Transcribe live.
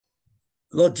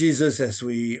Lord Jesus, as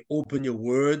we open your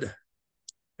word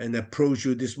and approach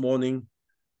you this morning,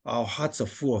 our hearts are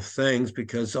full of thanks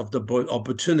because of the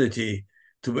opportunity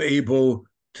to be able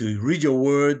to read your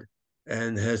word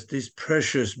and has this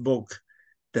precious book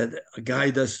that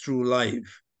guide us through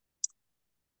life.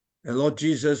 And Lord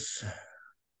Jesus,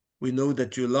 we know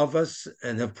that you love us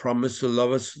and have promised to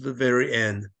love us to the very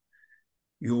end.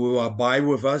 You will abide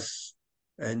with us,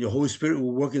 and your Holy Spirit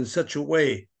will work in such a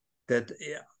way that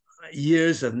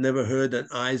ears have never heard and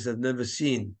eyes have never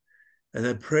seen. And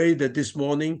I pray that this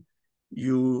morning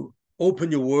you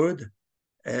open your word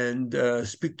and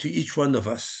speak to each one of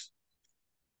us.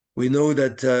 We know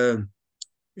that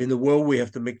in the world we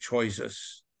have to make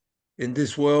choices. In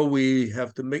this world we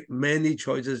have to make many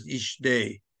choices each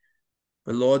day.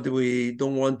 But Lord, we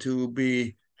don't want to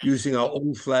be using our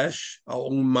own flesh, our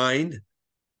own mind.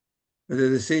 But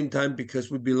at the same time, because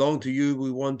we belong to you,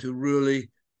 we want to really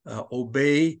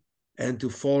obey and to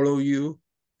follow you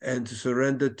and to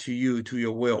surrender to you, to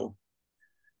your will.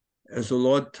 And so,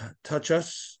 Lord, touch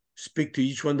us, speak to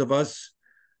each one of us.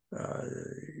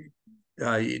 The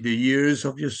ears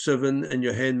of your servant and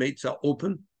your handmaids are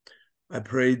open. I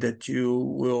pray that you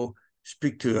will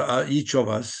speak to each of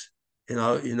us in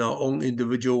our own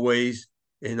individual ways,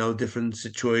 in our different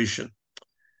situation.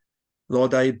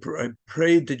 Lord, I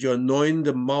pray that you anoint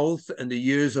the mouth and the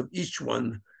ears of each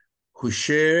one who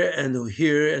share and who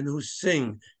hear and who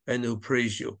sing and who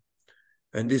praise you.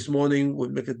 And this morning will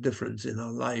make a difference in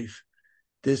our life.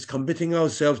 This committing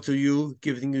ourselves to you,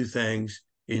 giving you thanks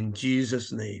in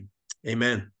Jesus' name.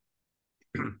 Amen.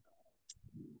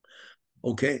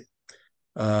 Okay.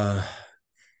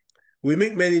 We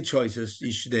make many choices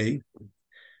each day.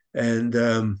 And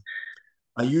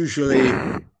I usually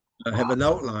have an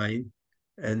outline.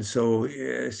 And so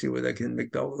see whether I can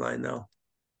make the outline now.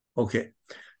 Okay.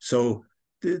 So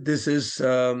this is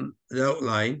the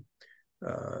outline.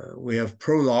 We have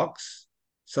prologues,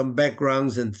 some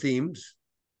backgrounds and themes.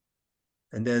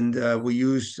 And then we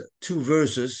use two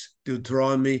verses,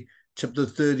 Deuteronomy chapter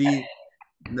 30,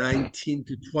 19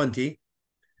 to 20.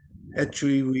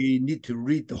 Actually, we need to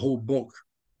read the whole book,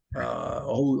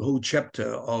 whole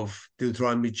chapter of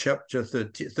Deuteronomy chapter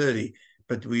 30,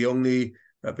 but we only,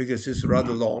 because it's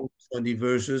rather long, 20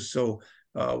 verses, so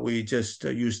we just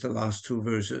use the last two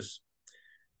verses.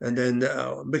 And then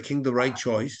making the right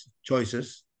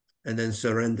choices, and then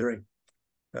surrendering.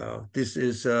 This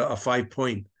is a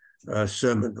 5-point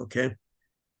sermon, okay?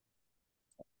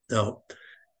 Now,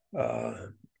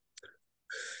 the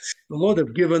Lord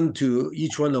have given to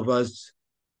each one of us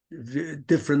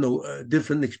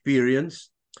different experience.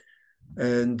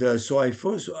 And so I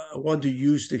want to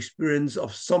use the experience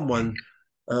of someone,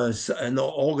 an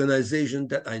organization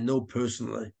that I know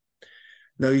personally.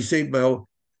 Now you say, well,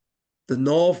 the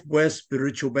Northwest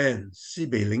Spiritual Band, 西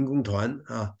北靈工團,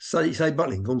 西北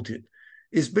靈工團,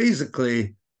 is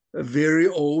basically a very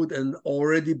old and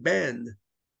already band.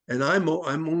 And I'm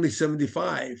only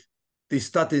 75. They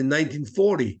started in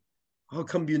 1940. How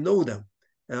come you know them?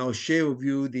 And I'll share with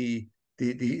you the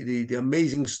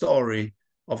amazing story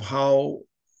of how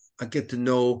I get to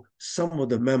know some of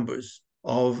the members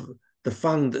of the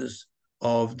founders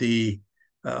of the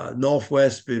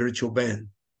Northwest Spiritual Band.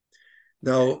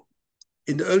 Now,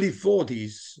 in the early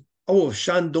 40s, out of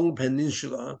Shandong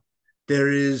Peninsula, there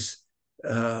is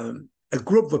a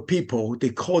group of people, they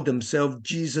call themselves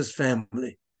Jesus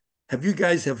Family. Have you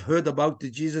guys have heard about the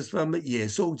Jesus Family? 耶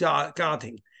穌家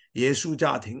庭, 耶穌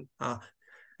家庭.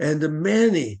 And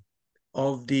many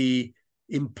of the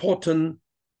important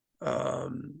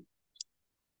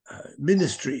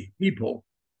ministry people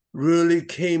really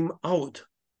came out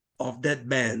of that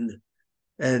band.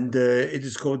 And it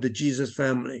is called the Jesus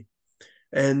Family.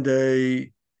 And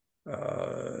the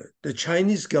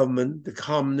Chinese government, the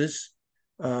communists,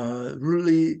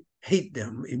 really hate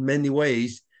them in many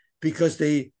ways because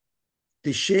they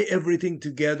share everything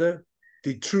together.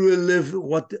 They truly live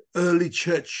what the early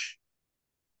church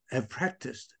have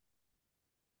practiced.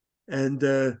 And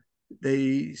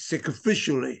they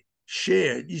sacrificially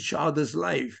share each other's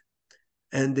life.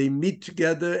 And they meet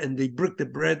together and they break the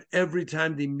bread every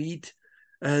time they meet.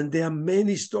 And there are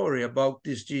many stories about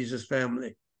this Jesus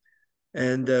Family.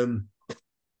 And out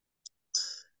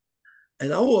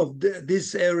of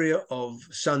this area of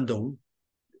Shandong,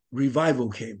 revival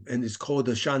came, and it's called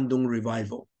the Shandong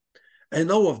Revival.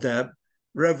 And out of that,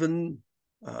 Reverend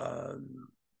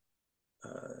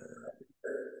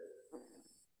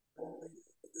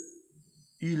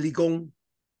Yu Li Gong,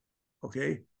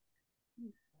 okay,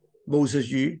 Moses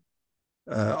Yu,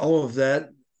 all of that,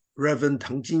 Reverend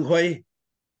Tang Jinhui,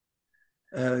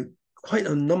 quite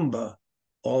a number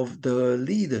of the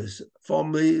leaders,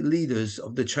 former leaders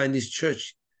of the Chinese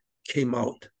church came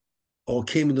out or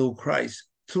came into Christ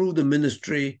through the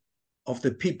ministry of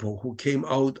the people who came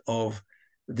out of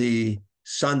the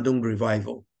Shandong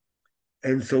revival.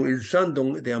 And so in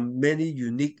Shandong, there are many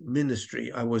unique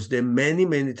ministry. I was there many,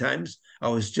 many times. I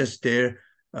was just there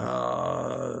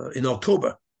in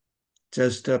October,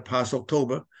 just past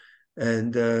October,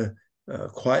 and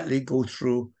quietly go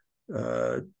through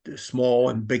the small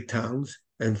and big towns,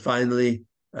 and finally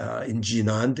in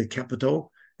Jinan, the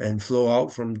capital, and flow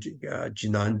out from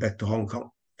Jinan back to Hong Kong.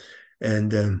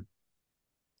 And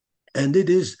it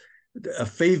is a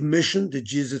faith mission. The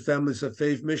Jesus family is a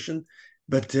faith mission,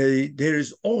 but there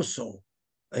is also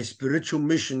a spiritual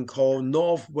mission called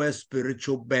Northwest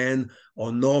Spiritual Band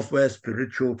or Northwest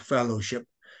Spiritual Fellowship.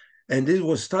 And it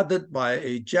was started by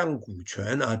a Jiang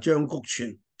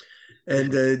Gukquan,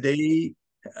 and they,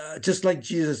 just like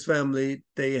Jesus family,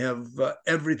 they have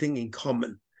everything in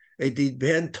common. They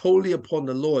depend totally upon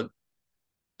the Lord,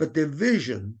 but their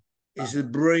vision is to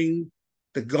bring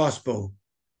the gospel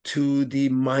to the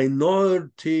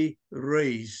minority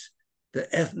race, the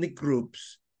ethnic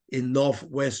groups in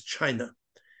Northwest China.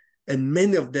 And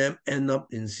many of them end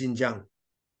up in Xinjiang.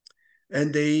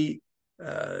 And they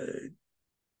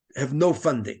have no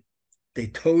funding. They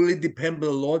totally depend on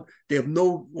the Lord. They have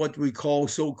no what we call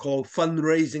so-called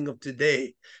fundraising of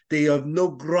today. They have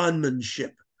no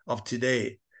grantmanship of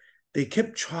today. They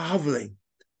kept traveling.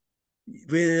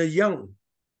 When they're young,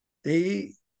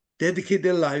 they dedicate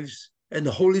their lives, and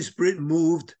the Holy Spirit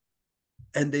moved,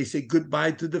 and they say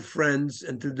goodbye to the friends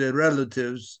and to their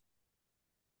relatives.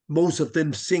 Most of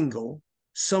them single,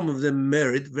 some of them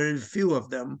married, very few of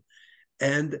them,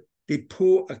 and they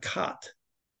pull a cart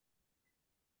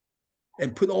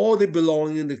and put all their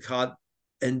belongings in the cart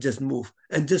and just move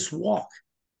and just walk.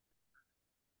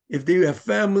 If they have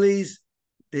families,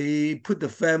 they put the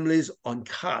families on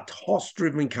cart,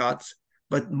 horse-driven carts,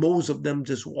 but most of them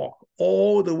just walk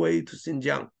all the way to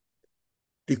Xinjiang.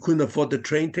 They couldn't afford the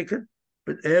train ticket,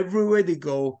 but everywhere they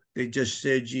go, they just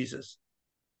share Jesus.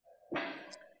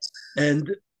 And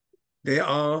there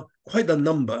are quite a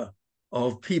number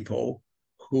of people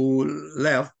who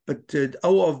left, but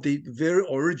out of the very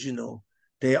original,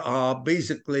 they are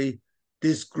basically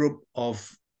this group of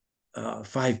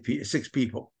 6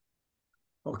 people.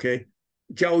 Okay,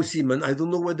 Jiao Ximen, I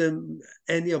don't know whether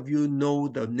any of you know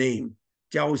the name.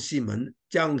 Jiao Ximen,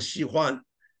 Jiang Xihuan,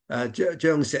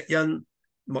 Jiang Shekyan,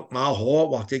 麥馬可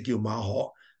或者叫馬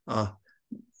可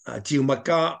趙麥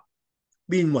嘉、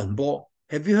邊雲波。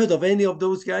Have you heard of any of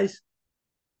those guys?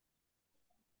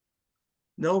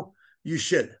 No, you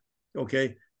should.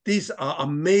 Okay, these are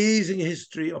amazing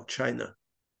history of China,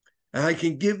 and I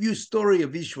can give you story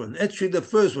of each one. Actually, the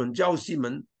first one, Zhao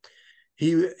Ximen,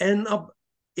 he ended up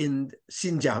in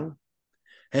Xinjiang,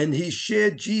 and he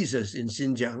shared Jesus in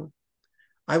Xinjiang.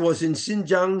 I was in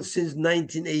Xinjiang since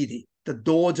 1980. The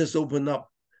door just opened up,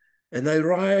 and I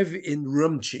arrived in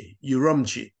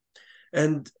Urumqi.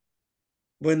 And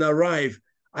when I arrived,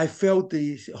 I felt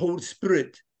the Holy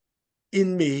Spirit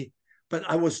in me, but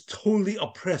I was totally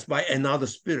oppressed by another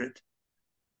spirit.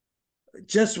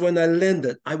 Just when I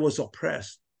landed, I was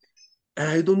oppressed. And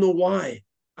I don't know why.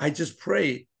 I just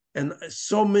prayed, and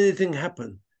so many things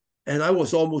happened, and I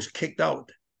was almost kicked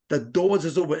out. The doors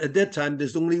is open. At that time,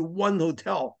 there's only one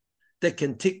hotel that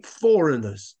can take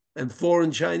foreigners and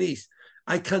foreign Chinese.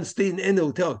 I can't stay in any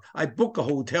hotel. I booked a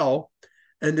hotel,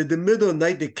 and in the middle of the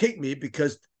night, they kicked me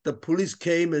because the police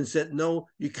came and said, no,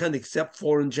 you can't accept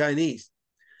foreign Chinese.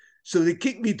 So they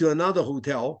kicked me to another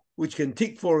hotel, which can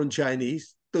take foreign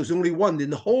Chinese. There's only one in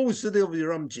the whole city of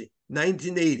Urumqi,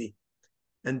 1980.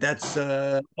 And that's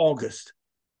August.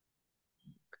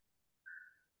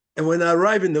 And when I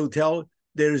arrive in the hotel,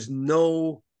 there is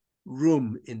no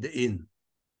room in the inn.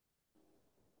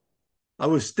 I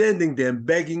was standing there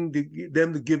begging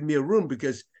them to give me a room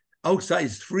because outside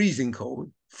is freezing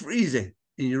cold, freezing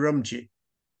in Urumqi,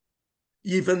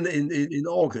 even in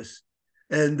August.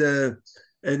 And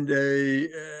they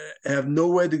have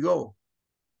nowhere to go.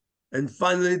 And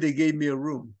finally, they gave me a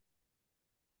room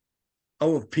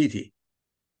out of pity.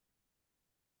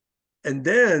 And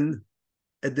then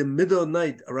at the middle of the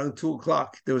night, around 2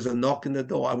 o'clock, there was a knock on the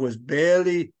door. I was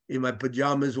barely in my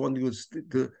pajamas, wanting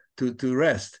to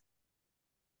rest.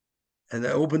 And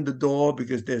I opened the door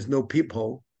because there's no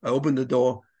people. I opened the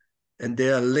door, and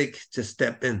there a lake just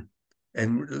stepped in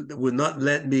and would not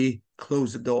let me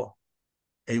close the door.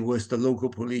 It was the local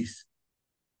police.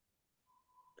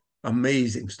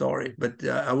 Amazing story, but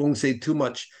I won't say too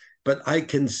much. But I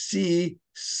can see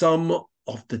some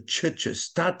of the churches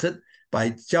started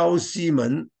by Zhao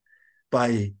Ximen,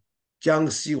 by Jiang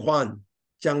Xihuan,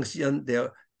 Jiang Xian,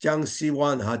 they're Jiang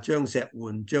Xihuan, Jiang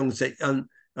Shekwen, Jiang Shek'an,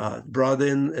 brother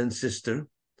and sister.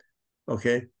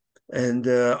 Okay. And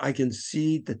I can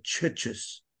see the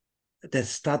churches that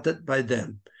started by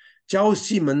them. Zhao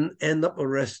Ximen ended up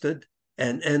arrested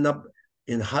and end up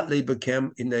in hard labor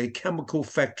camp in a chemical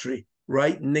factory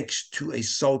right next to a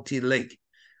salty lake,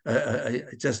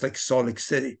 just like Salt Lake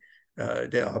City.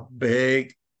 There are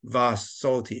big, vast,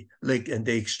 salty lake, and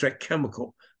they extract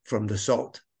chemical from the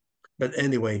salt. But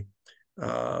anyway,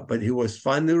 but he was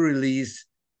finally released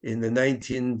in the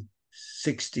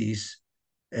 1960s,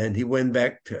 and he went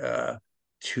back to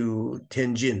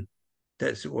Tianjin.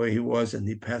 That's where he was, and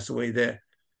he passed away there.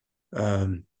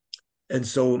 And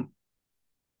so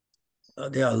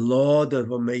there are a lot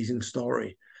of amazing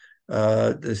story.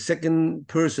 The second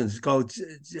person is called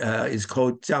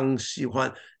Zhang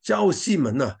Xihuan. Zhao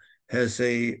Ximen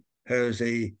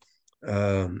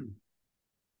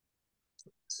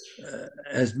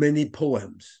has many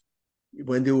poems.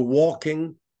 When they were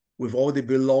walking with all the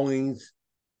belongings,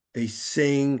 they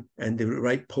sing and they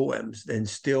write poems. And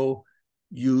still,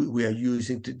 we are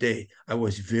using today. I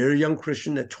was a very young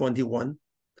Christian at 21,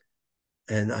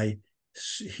 and I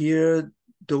hear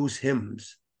those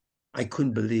hymns. I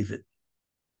couldn't believe it,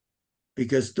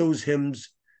 because those hymns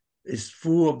is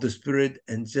full of the Spirit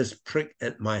and just prick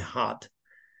at my heart.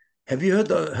 Have you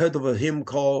heard of a hymn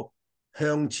called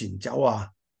向前走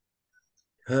啊？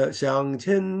向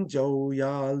前走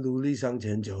呀，努力向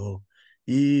前走，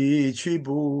一去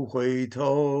不回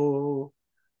头。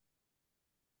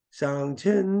向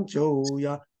前走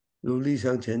呀，努力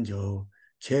向前走，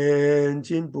前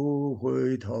进不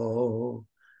回头。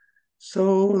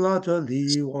手拉着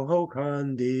你往后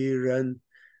看的人，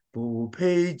不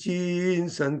配进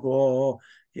神国。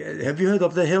Yeah, have you heard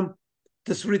of the hymn?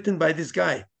 That's written by this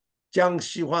guy, Jiang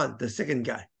Xihuan, the second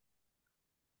guy.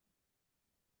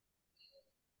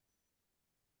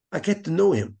 I get to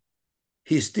know him.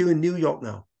 He's still in New York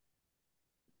now.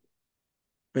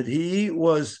 But he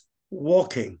was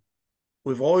walking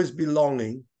with all his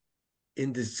belonging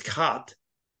in this cart.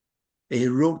 And he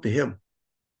wrote the hymn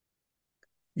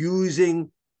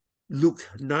using Luke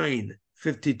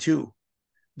 9:52.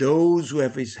 Those who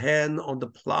have his hand on the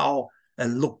plow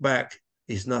and look back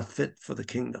is not fit for the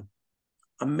kingdom.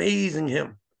 Amazing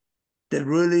hymn that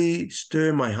really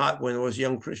stirred my heart when I was a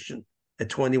young Christian at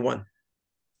 21.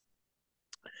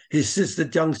 His sister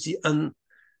Jiang Xian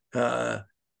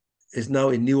is now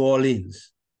in New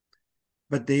Orleans,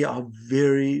 but they are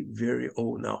very, very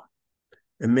old now,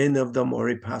 and many of them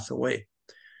already passed away.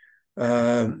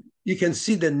 You can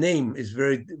see the name is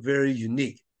very, very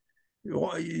unique.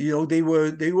 You know, they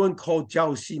weren't called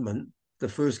Zhao Ximen, the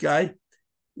first guy.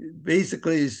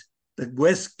 Basically, is the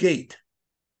West Gate.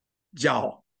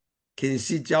 Zhao. Can you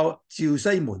see Zhao Jiu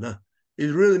Simon? It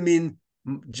really means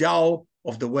Zhao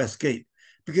of the West Gate,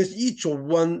 because each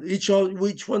one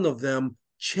of them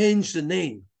changed the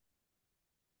name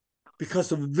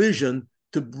because of vision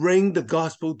to bring the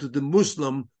gospel to the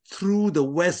Muslim through the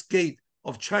West Gate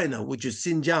of China, which is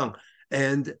Xinjiang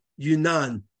and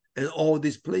Yunnan and all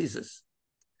these places.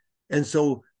 And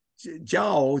so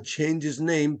Zhao changed his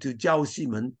name to Zhao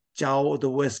Ximen, Zhao of the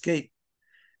West Gate.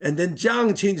 And then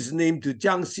Jiang changed his name to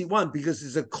Jiang Xiwan because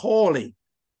it's a calling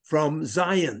from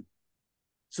Zion.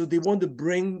 So they want to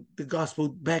bring the gospel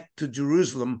back to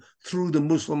Jerusalem through the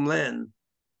Muslim land.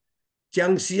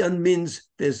 Jiang Xian means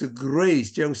there's a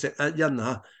grace, Jiang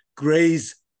Xian,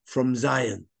 grace from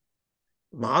Zion.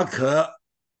 Ma Ke,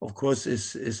 of course,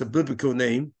 is a biblical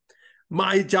name.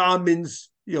 Mai Jia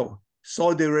means,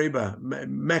 Saudi Arabia,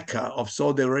 Mecca of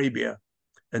Saudi Arabia.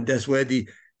 And that's where the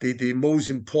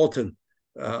most important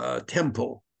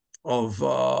temple of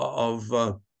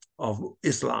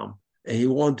Islam, and he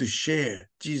wanted to share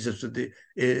Jesus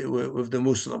with the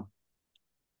Muslim.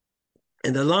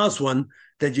 And the last one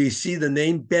that you see the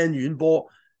name Ben Yunbo,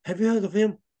 have you heard of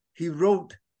him? He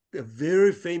wrote a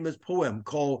very famous poem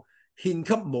called 獻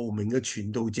給無名嘅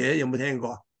傳道者，有冇聽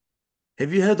過？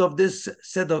 Have you heard of this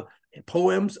set of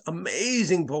poems?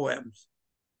 Amazing poems.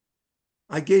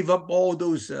 I gave up all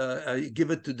those. I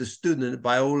give it to the student at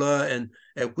Biola and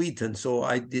at Wheaton, so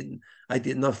I did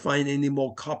not find any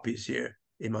more copies here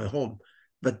in my home.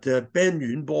 But Ben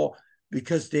Yunbo,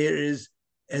 because there is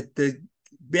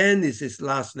Ben is his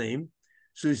last name,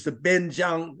 so it's the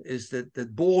Benjiang is the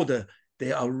border.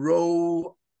 There are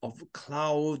row of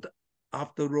cloud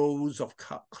after rows of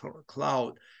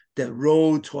cloud that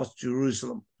roll towards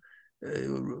Jerusalem,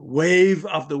 wave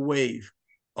after wave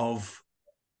of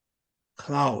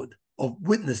cloud of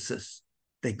witnesses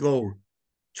that go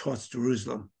towards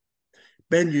Jerusalem.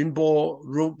 Ben Yunbo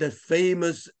wrote that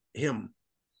famous hymn,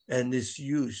 and it's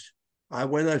used.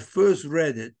 When I first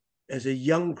read it as a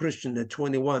young Christian at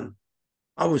 21,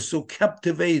 I was so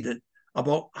captivated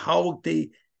about how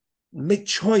they make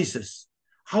choices,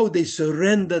 how they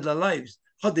surrender their lives,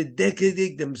 how they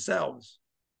dedicate themselves.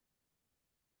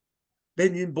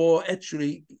 Benjamin Ball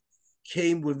actually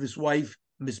came with his wife,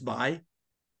 Miss Bai,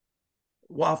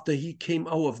 after he came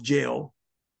out of jail,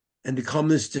 and the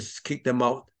communists just kicked them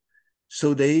out.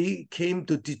 So they came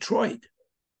to Detroit,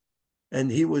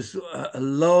 and he was a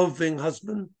loving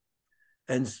husband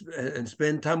and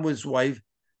spent time with his wife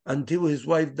until his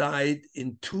wife died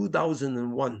in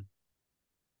 2001.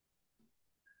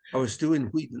 I was still in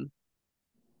Wheaton.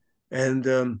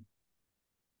 And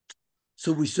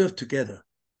so we served together.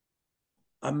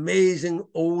 Amazing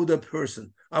older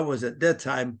person. I was at that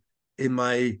time in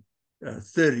my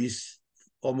 30s,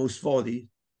 almost 40,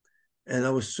 and I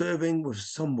was serving with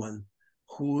someone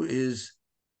who is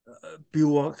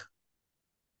built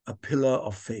a pillar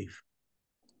of faith.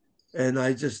 And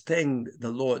I just thank the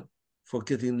Lord for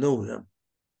getting to know them.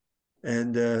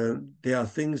 And there are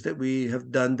things that we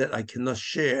have done that I cannot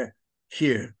share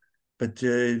here, but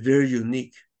very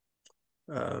unique.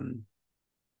 But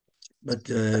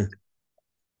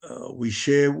we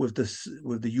share with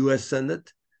the U.S.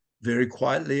 Senate very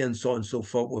quietly and so on and so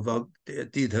forth without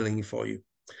detailing it for you.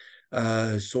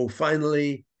 So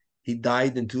finally, he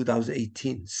died in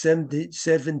 2018,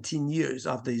 17 years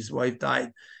after his wife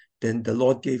died. Then the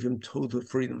Lord gave him total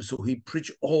freedom. So he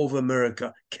preached all over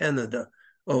America, Canada,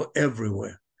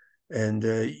 everywhere, and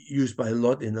used by the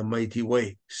Lord in a mighty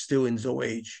way, still in his old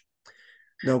age.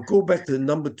 Now go back to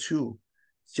number 2,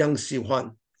 Jiang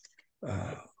Xihuan.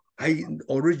 I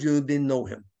originally didn't know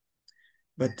him,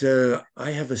 but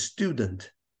I have a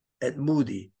student at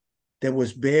Moody that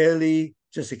was barely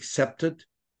just accepted,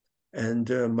 and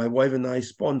my wife and I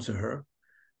sponsor her,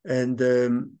 and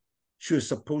she was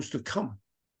supposed to come.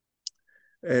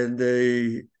 And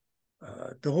the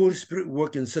Holy Spirit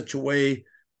worked in such a way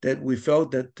that we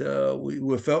felt that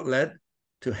we felt led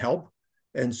to help,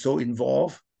 and so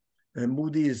involved. And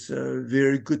Moody is a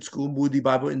very good school, Moody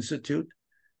Bible Institute,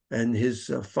 and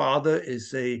his father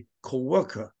is a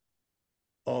co-worker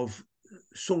of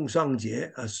Song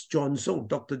Sangjie, as John Song,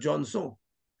 Dr. John Song.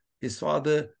 His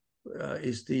father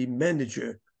is the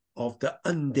manager of the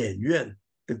Anden Yuan,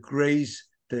 the Grace,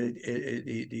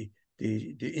 the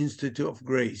Institute of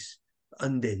Grace,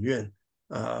 Anden Yuan,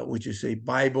 which is a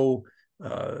Bible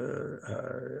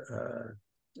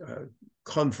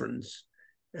conference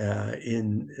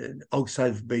in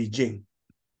outside of Beijing,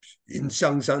 in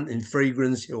Xiangshan, in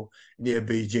Fragrance Hill, near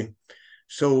Beijing.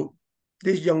 So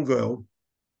this young girl,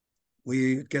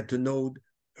 we get to know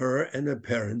her and her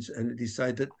parents, and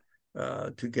decided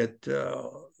to get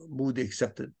Moody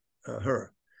accepted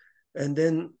her. And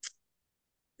then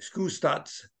school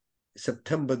starts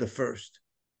September the 1st.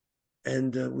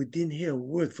 And we didn't hear a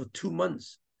word for 2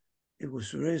 months. It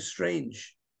was very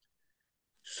strange.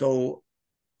 So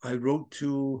I wrote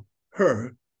to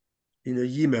her in an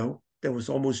email that was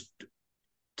almost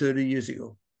 30 years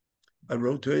ago. I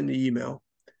wrote to her in the email,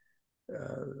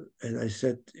 and I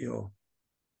said,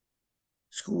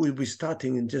 school will be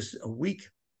starting in just a week.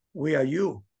 Where are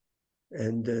you?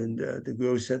 And then the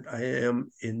girl said, I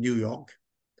am in New York,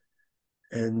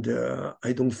 and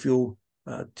I don't feel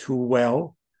too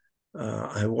well.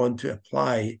 I want to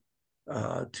apply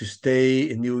to stay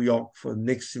in New York for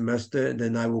next semester, and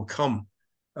then I will come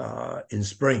in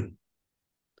spring.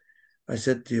 I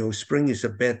said, spring is a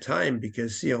bad time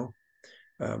because,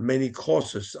 many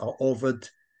courses are offered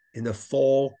in the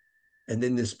fall, and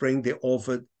in the spring they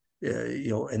offered,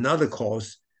 another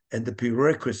course, and the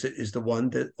prerequisite is the one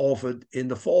that offered in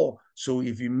the fall. So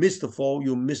if you miss the fall,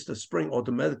 you miss the spring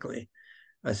automatically.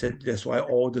 I said, that's why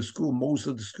most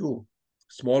of the school,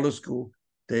 smaller school,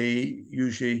 they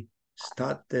usually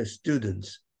start their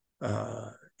students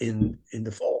in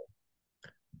the fall.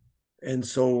 And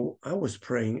so I was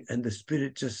praying, and the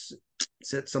Spirit just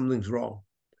said something's wrong.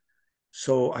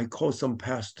 So I called some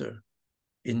pastor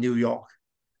in New York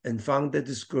and found that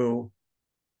this girl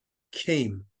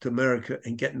came to America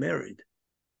and get married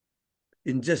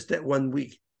in just that 1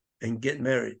 week and get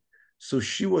married. So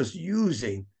she was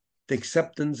using the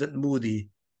acceptance at Moody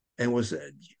and was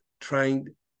trying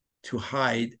to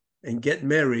hide and get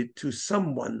married to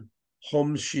someone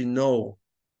whom she know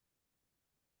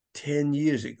 10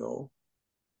 years ago,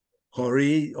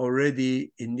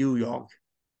 already in New York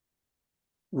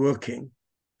working.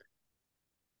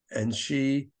 And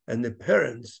she and the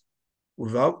parents,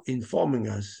 without informing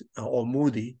us or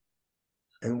Moody,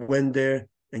 and went there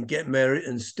and get married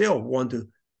and still want to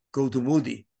go to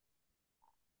Moody.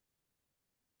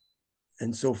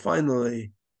 And so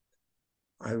finally,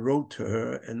 I wrote to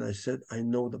her and I said, I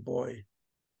know the boy.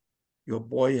 Your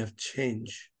boy have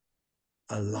changed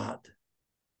a lot.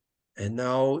 And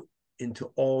now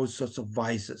into all sorts of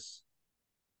vices.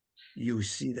 You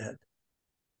see that.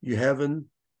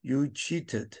 You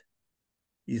cheated.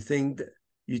 You think that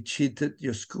you cheated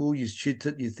your school, you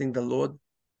think the Lord,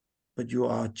 but you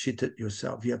are cheated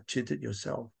yourself. You have cheated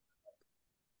yourself.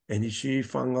 And she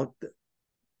found out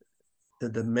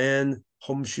that the man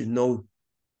whom she knew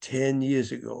 10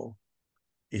 years ago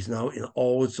is now in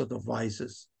all sorts of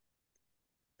vices.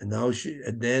 And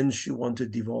then she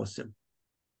wanted to divorce him.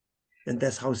 And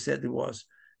that's how sad it was.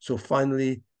 So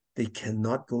finally, they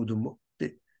cannot go to,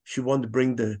 she wanted to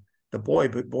bring the boy,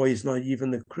 but boy is not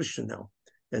even a Christian now.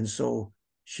 And so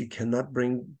she cannot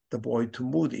bring the boy to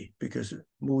Moody because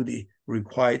Moody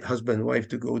required husband and wife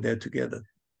to go there together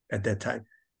at that time.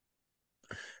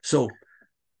 So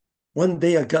one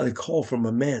day I got a call from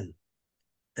a man,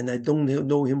 and I don't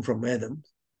know him from Adam.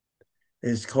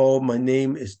 It's called, my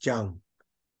name is Zhang.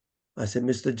 I said,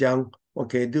 Mr. Zhang, what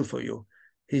can I do for you?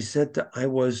 He said that I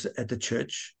was at the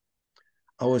church.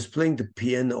 I was playing the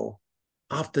piano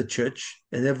after church,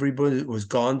 and everybody was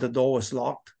gone. The door was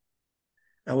locked.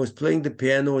 I was playing the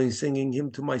piano and singing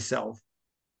hymn to myself.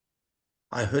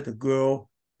 I heard a girl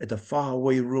at the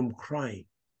faraway room crying.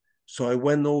 So I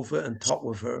went over and talked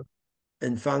with her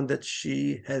and found that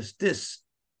she has this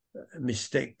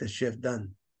mistake that she has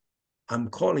done. I'm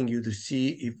calling you to see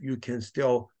if you can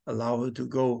still allow her to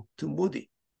go to Moody.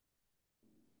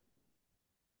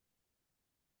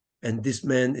 And this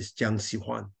man is Jiang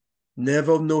Xihuan.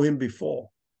 Never know him before.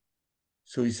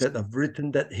 So he said, I've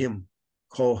written that hymn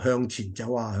called Heng Qin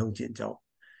Jiao, Heng Qin Jiao.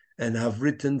 And I've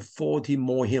written 40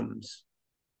 more hymns.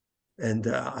 And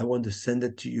I want to send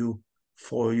it to you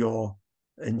for your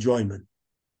enjoyment.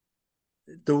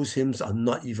 Those hymns are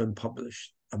not even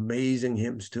published. Amazing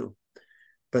hymns too.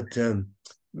 But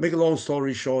make a long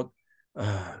story short,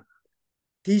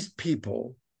 these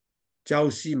people, Zhao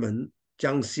Ximen,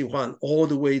 Jiang Xihuan, all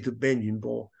the way to Ben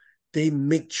Yunbo, they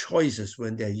make choices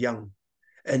when they're young,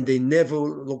 and they never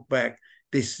look back.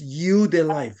 They yield their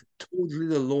life totally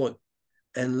to the Lord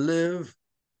and live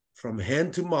from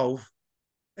hand to mouth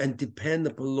and depend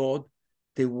upon the Lord.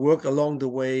 They work along the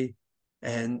way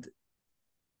and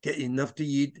get enough to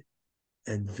eat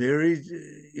and very,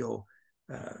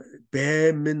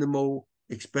 bare minimal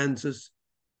expenses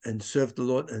and serve the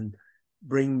Lord and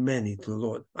bring many to the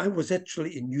Lord. I was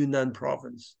actually in Yunnan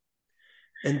province,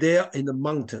 and there in the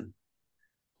mountain,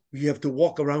 you have to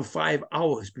walk around 5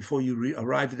 hours before you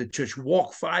arrive at the church.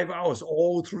 Walk 5 hours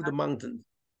all through the mountains.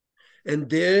 And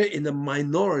there in the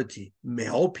minority,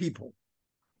 Miao people,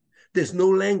 there's no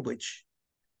language.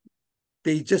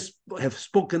 They just have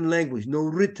spoken language, no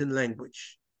written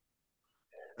language.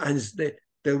 And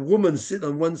the woman sit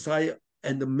on one side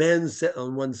and the man sit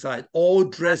on one side, all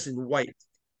dressed in white.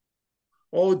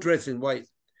 All dressed in white.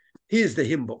 Here's the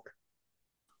hymn book.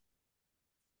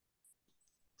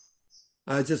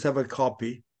 I just have a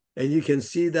copy, and you can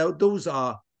see that those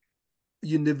are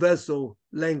universal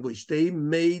language. They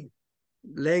made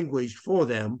language for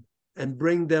them and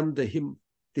bring them the hymn,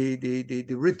 the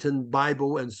written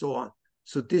Bible and so on.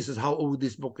 So this is how old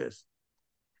this book is.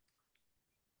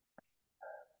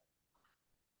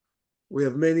 We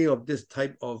have many of this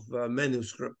type of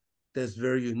manuscript that's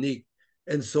very unique.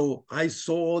 And so I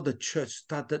saw the church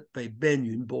started by Ben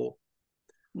Yunbo,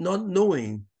 not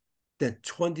knowing that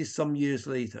 20-some years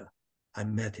later, I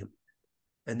met him.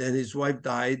 And then his wife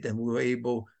died, and we were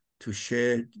able to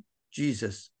share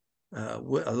Jesus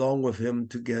along with him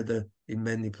together in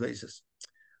many places.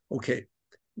 Okay,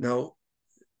 now,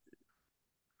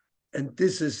 and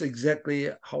this is exactly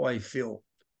how I feel.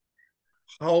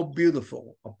 How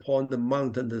beautiful upon the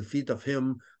mountain the feet of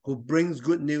him who brings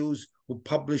good news, who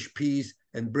publish peace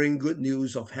and bring good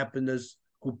news of happiness,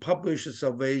 who publishes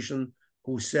salvation,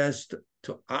 who says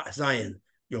to Zion,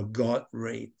 your God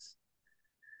reigns.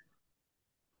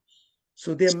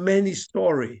 So there are many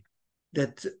stories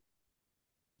that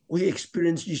we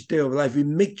experience each day of life. We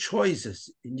make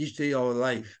choices in each day of our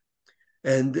life.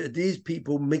 And these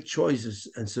people make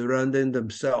choices and surrender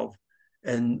themselves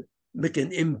and make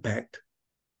an impact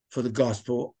for the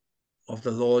gospel of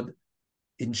the Lord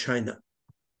in China.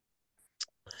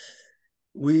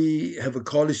 We have a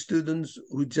college students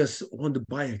who just want to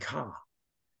buy a car.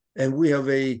 And we have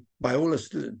a Biola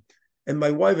student. And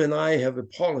my wife and I have a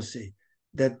policy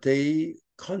that they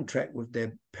contract with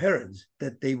their parents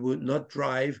that they would not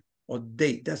drive or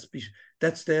date.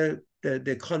 That's their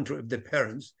contract with their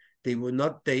parents. They will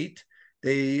not date.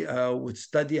 They would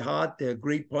study hard. Their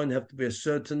grade point have to be a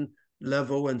certain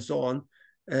level and so on.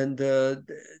 and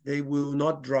they will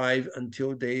not drive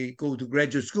until they go to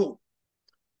graduate school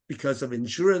because of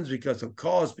insurance, because of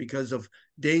cost, because of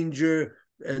danger.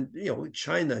 And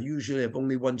China usually have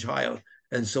only one child,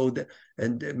 and so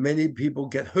many people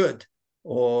get hurt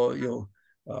or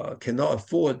cannot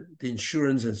afford the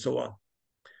insurance and so on.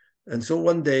 And so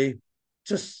one day,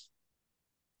 just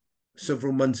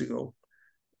several months ago,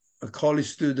 a college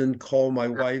student called my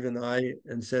wife and I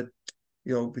and said,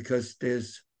 because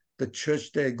there's the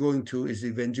church they're going to is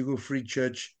Evangelical Free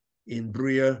Church in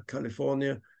Brea,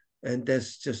 California, and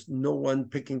there's just no one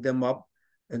picking them up.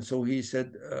 And so he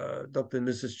said, Dr. and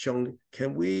Mrs. Chung,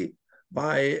 can we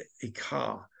buy a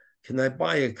car? Can I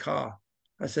buy a car?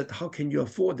 I said, how can you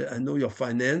afford it? I know your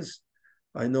finance.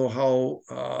 I know how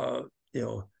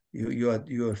you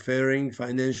are faring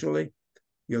financially.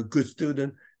 You're a good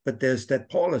student, but there's that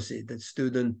policy that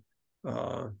student,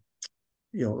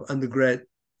 undergrad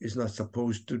is not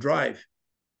supposed to drive.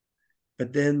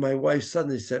 But then my wife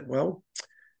suddenly said, well,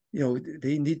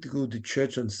 they need to go to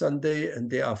church on Sunday, and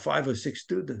there are 5 or 6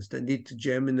 students that need to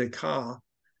jam in the car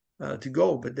to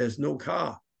go, but there's no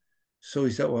car. So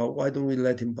he said, well, why don't we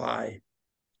let him buy?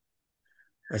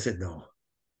 I said, no,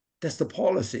 that's the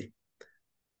policy.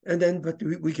 And then, but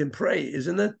we can pray,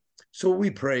 isn't it? So we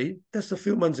prayed. That's a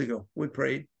few months ago. We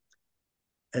prayed.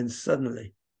 And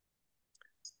suddenly,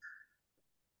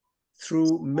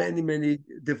 through many, many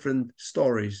different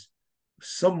stories,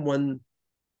 someone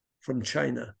from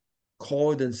China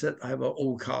called and said, I have an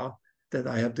old car that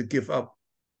I have to give up.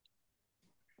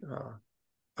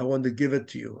 I want to give it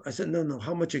to you. I said, no,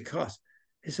 how much it costs?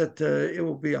 He said, it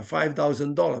will be a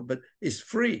 $5,000, but it's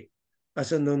free. I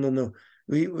said, no.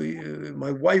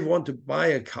 My wife want to buy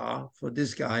a car for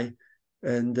this guy,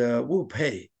 and we'll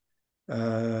pay.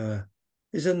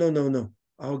 He said, no,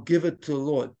 I'll give it to the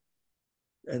Lord.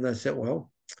 And I said,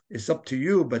 well, it's up to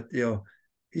you. But,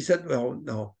 he said, well,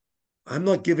 no, I'm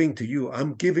not giving to you.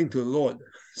 I'm giving to the Lord.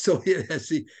 So as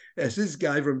this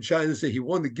guy from China said, he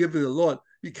wanted to give it to the Lord,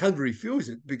 you can't refuse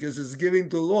it because it's giving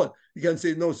to the Lord. You can't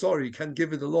say, no, sorry, you can't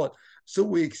give it to the Lord. So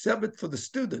we accept it for the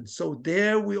student. So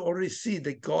there we already see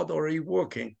that God already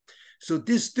working. So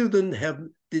this student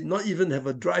did not even have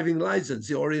a driving license.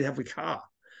 He already have a car.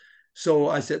 So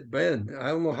I said, Ben, I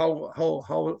don't know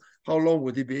how long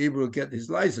would he be able to get his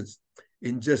license.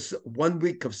 In just 1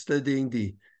 week of studying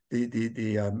the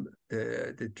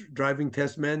driving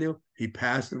test manual, he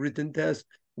passed the written test.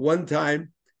 One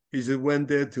time, he went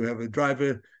there to have a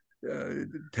driver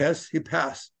test. He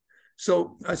passed.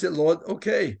 So I said, Lord,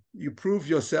 okay, you prove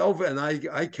yourself, and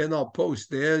I cannot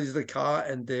post. There is the car,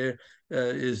 and there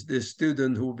is this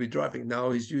student who will be driving.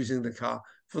 Now he's using the car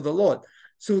for the Lord.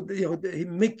 So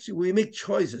we make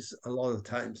choices a lot of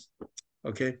times.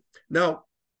 Okay. Now,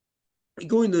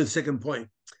 going to the second point.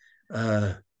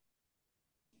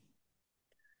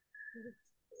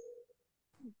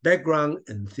 Background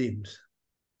and themes.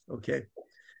 Okay.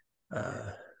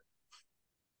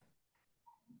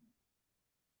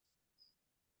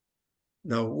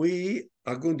 Now we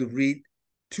are going to read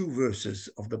 2 verses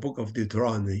of the book of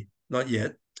Deuteronomy, not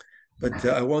yet, but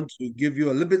I want to give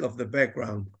you a little bit of the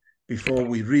background before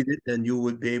we read it, and you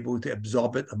would be able to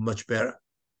absorb it much better.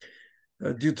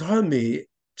 Deuteronomy,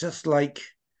 just like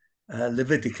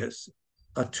Leviticus,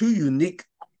 are 2 unique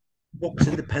books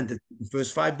independent. The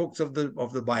first 5 books of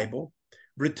the Bible,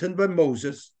 written by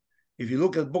Moses. If you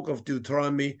look at the book of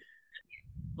Deuteronomy,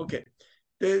 okay,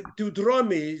 the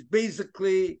Deuteronomy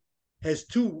basically has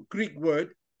 2 Greek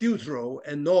words, deutero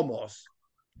and normos.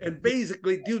 And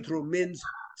basically, deutero means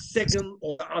second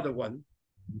or the other one,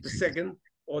 the second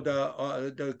or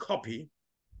the copy.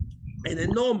 And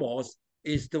then normos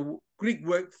is the Greek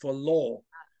word for law.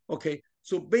 Okay,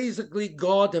 so basically,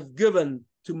 God have given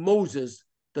to Moses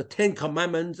the 10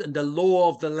 commandments and the law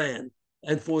of the land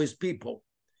and for his people.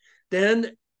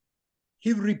 Then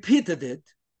he repeated it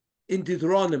in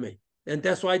Deuteronomy. And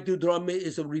that's why Deuteronomy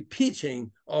is a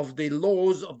repeating of the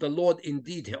laws of the Lord in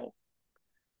detail.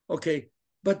 Okay,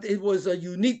 but it was a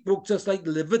unique book, just like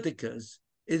Leviticus.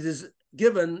 It is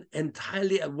given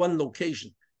entirely at one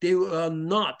location. They are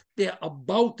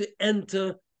about to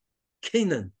enter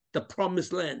Canaan, the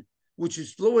promised land, which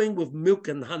is flowing with milk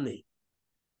and honey.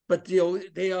 But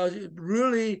they are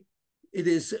really, it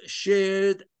is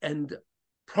shared and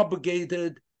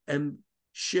propagated and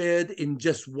shared in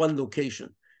just one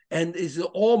location, and is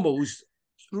almost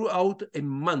throughout a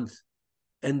month,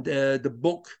 and the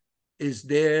book is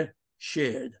there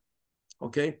shared.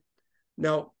 Okay,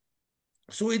 now,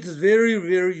 so it is very,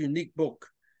 very unique book,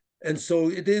 and so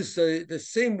it is the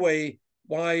same way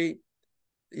why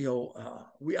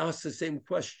we ask the same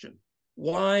question.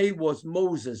 Why was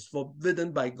Moses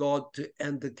forbidden by God to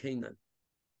enter Canaan?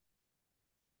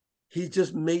 He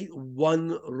just made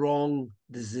one wrong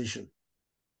decision.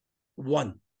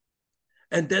 One.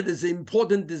 And that is an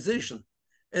important decision.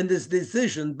 And this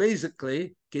decision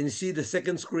basically, can you see the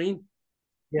second screen?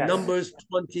 Yes. Numbers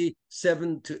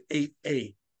 27 to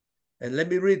 8a. And let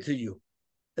me read to you.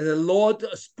 And the Lord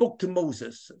spoke to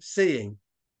Moses, saying,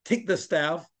 take the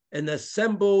staff and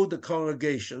assemble the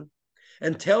congregation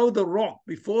and tell the rock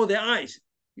before their eyes.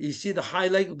 You see the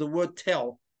highlight of the word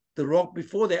tell, the rock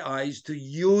before their eyes to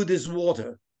yield this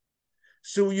water.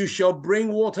 So you shall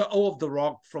bring water out of the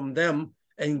rock from them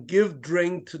and give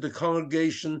drink to the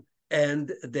congregation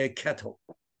and their cattle.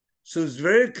 So it's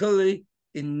very clearly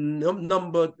in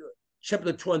number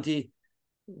chapter 20,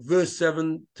 verse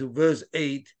 7 to verse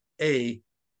 8a,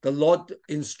 the Lord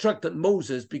instructed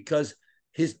Moses because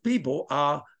his people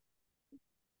are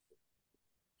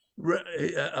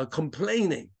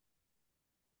complaining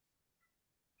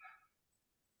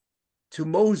to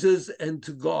Moses and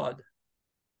to God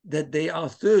that they are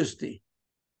thirsty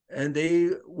and they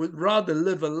would rather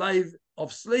live a life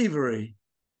of slavery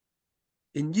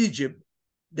in Egypt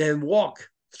than walk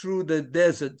through the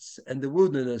deserts and the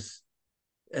wilderness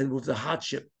and with the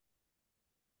hardship.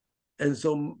 And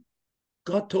so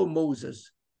God told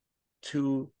Moses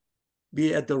to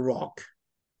be at the rock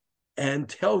and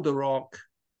tell the rock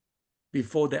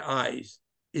before their eyes,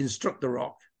 instruct the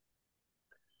rock.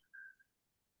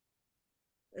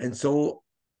 And so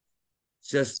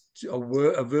just a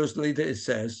verse later, it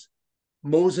says,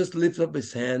 Moses lifted up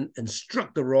his hand and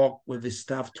struck the rock with his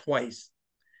staff twice,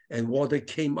 and water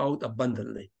came out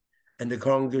abundantly, and the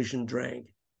congregation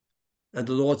drank. And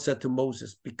the Lord said to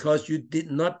Moses, because you did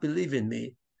not believe in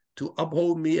me to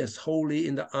uphold me as holy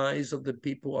in the eyes of the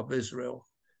people of Israel,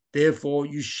 therefore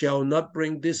you shall not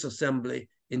bring this assembly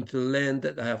into the land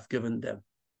that I have given them.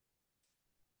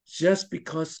 Just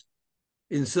because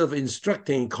instead of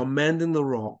instructing, commanding the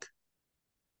rock,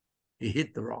 he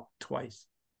hit the rock twice.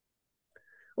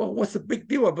 Well, what's the big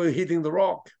deal about hitting the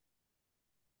rock?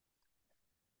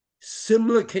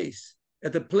 Similar case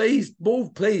at the place,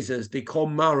 both places they call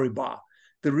Meribah.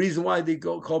 The reason why they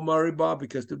call Meribah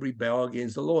because they rebel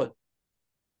against the Lord.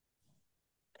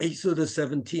 Exodus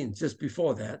 17, just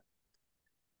before that,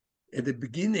 at the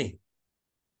beginning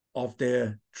of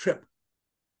their trip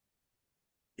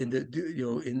in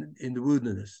the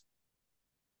wilderness,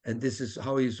 and this is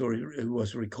how it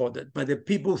was recorded. But the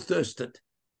people thirsted,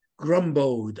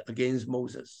 grumbled against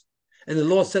Moses. And the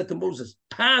Lord said to Moses,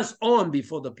 pass on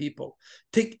before the people.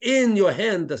 Take in your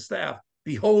hand the staff.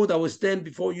 Behold, I will stand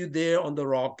before you there on the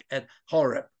rock at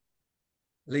Horeb.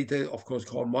 Later, of course,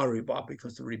 called Meribah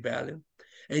because of rebellion.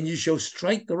 And you shall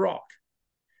strike the rock,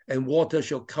 and water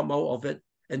shall come out of it,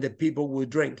 and the people will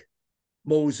drink.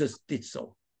 Moses did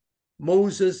so.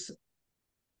 Moses,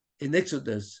 in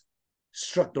Exodus,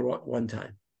 struck the rock one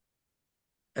time,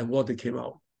 and water came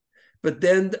out. But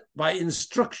then by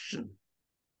instruction,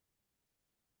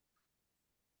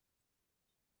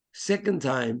 second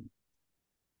time,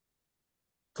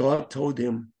 God told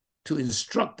him to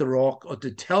instruct the rock or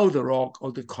to tell the rock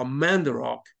or to command the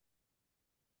rock.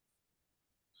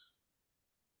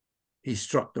 He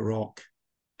struck the rock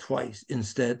twice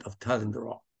instead of telling the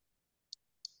rock.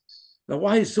 Now,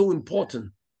 why is it so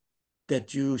important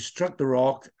that you struck the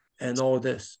rock and all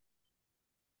this?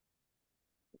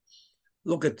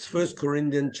 Look at 1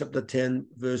 Corinthians chapter 10,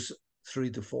 verse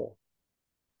 3 to 4.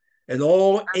 And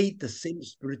all ate the same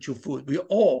spiritual food.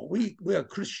 We are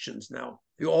Christians now.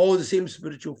 We all the same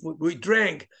spiritual food. We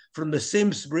drank from the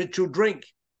same spiritual drink.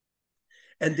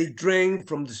 And they drank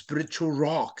from the spiritual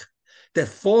rock that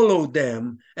followed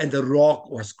them, and the rock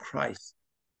was Christ.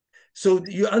 So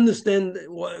you understand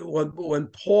when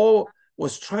Paul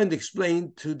was trying to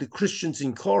explain to the Christians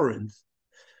in Corinth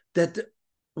that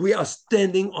we are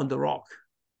standing on the rock.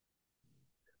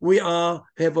 We have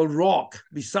a rock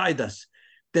beside us,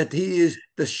 that he is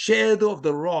the shadow of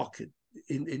the rock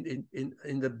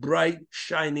in the bright,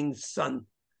 shining sun.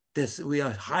 We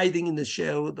are hiding in the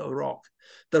shadow of the rock.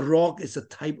 The rock is a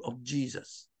type of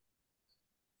Jesus.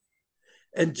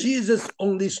 And Jesus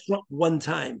only struck one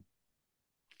time,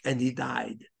 and he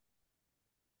died,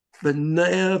 but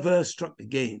never struck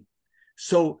again.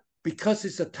 So because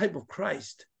it's a type of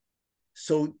Christ,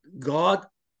 so God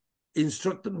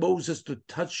instructed Moses to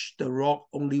touch the rock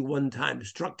only one time,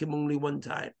 struck him only one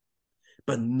time,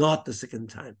 but not the second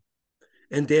time.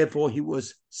 And therefore he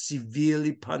was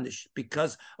severely punished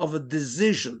because of a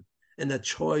decision and a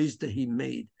choice that he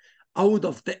made out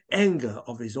of the anger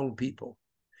of his own people.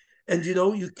 And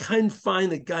you can't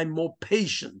find a guy more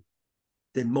patient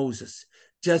than Moses,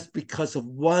 just because of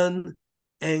one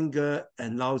anger,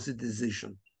 and lousy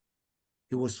decision.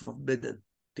 He was forbidden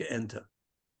to enter.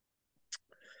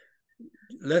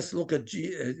 Let's look at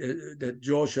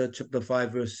Joshua chapter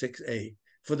 5, verse 6a.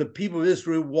 For the people of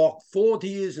Israel walked 40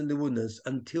 years in the wilderness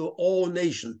until all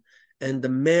nations and the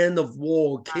men of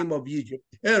war came of Egypt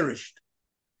perished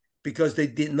because they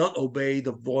did not obey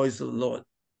the voice of the Lord.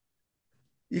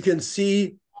 You can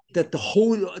see that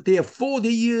they are 40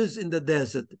 years in the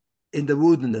desert, in the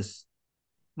wilderness,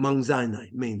 Mount Sinai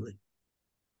mainly,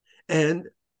 and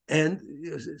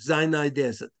Sinai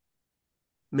desert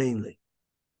mainly.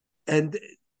 And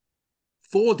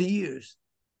 40 years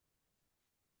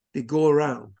they go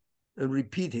around and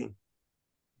repeating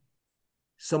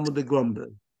some of the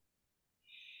grumbling.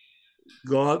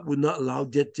 God would not allow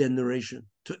that generation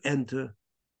to enter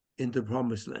into the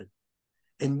promised land.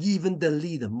 And even the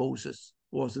leader, Moses,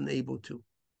 wasn't able to.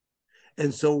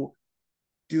 And so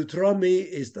Deuteronomy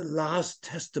is the last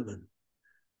testament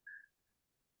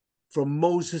from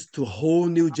Moses to a whole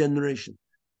new generation.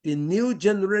 The new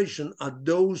generation are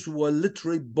those who are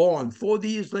literally born. 40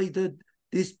 years later,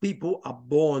 these people are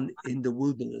born in the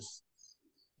wilderness.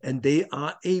 And they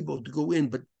are able to go in.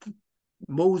 But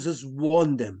Moses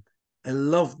warned them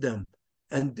and loved them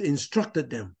and instructed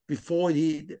them before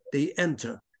they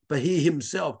enter. But he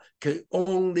himself can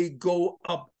only go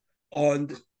up on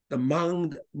the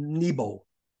Mount Nebo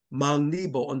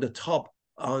on the top,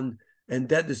 and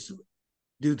that is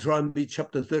Deuteronomy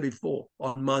chapter 34.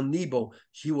 On Mount Nebo,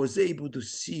 he was able to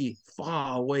see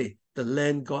far away the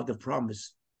land God had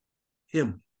promised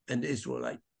him and the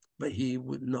Israelite, but he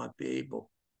would not be able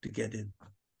to get in.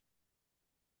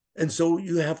 And so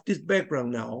you have this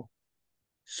background now.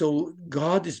 So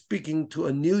God is speaking to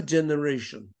a new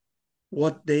generation,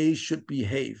 what they should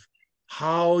behave,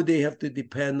 how they have to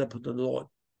depend upon the Lord.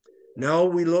 Now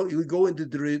we go into,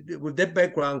 with that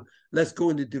background, let's go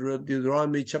into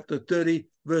Deuteronomy chapter 30,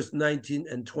 verse 19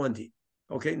 and 20.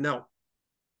 Okay, now,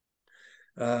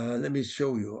 let me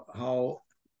show you how,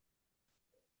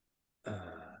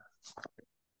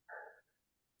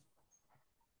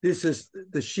 this is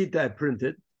the sheet I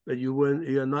printed, but you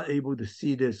are not able to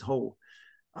see this whole.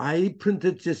 I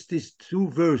printed just these two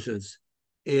verses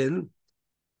in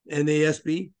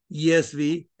NASB,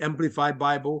 ESV, Amplified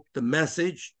Bible, the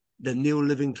Message, the New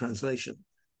Living Translation.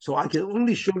 So I can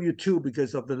only show you two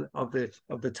because of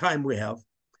the time we have.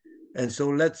 And so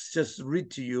let's just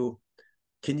read to you.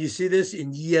 Can you see this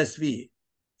in ESV,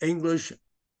 English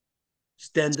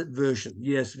Standard Version,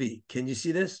 ESV? Can you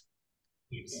see this?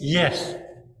 Yes.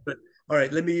 But all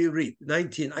right, let me read.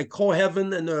 19. I call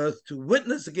heaven and earth to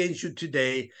witness against you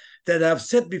today that I have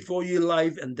set before you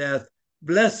life and death,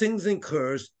 blessings and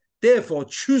curse. Therefore,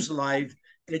 choose life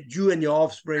that you and your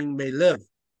offspring may live.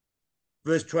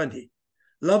 Verse 20.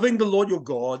 Loving the Lord your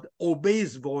God, obey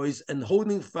his voice and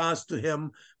holding fast to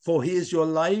him, for he is your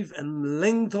life and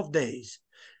length of days,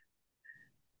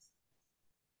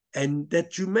 and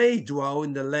that you may dwell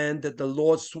in the land that the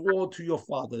Lord swore to your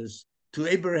fathers, to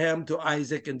Abraham, to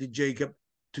Isaac, and to Jacob,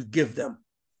 to give them.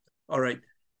 All right.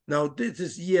 Now, this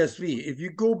is ESV. If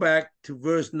you go back to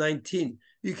verse 19,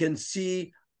 you can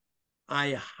see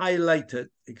I highlighted,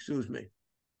 excuse me.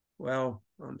 Well,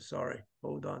 I'm sorry.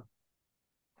 Hold on.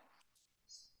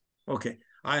 Okay.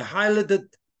 I highlighted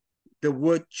the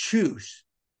word choose.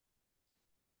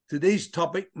 Today's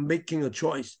topic, making a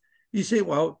choice. You say,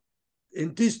 well,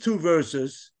 in these two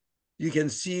verses, you can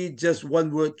see just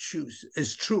one word, choose.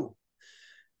 It's true.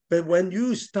 But when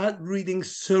you start reading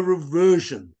several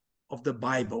versions of the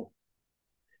Bible,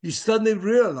 you suddenly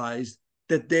realize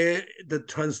that the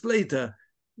translator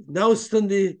now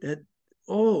suddenly that,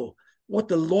 oh, what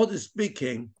the Lord is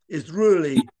speaking is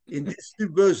really, in these two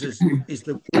verses, is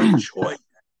the word choice.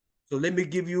 So let me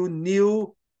give you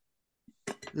New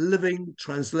Living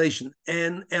Translation,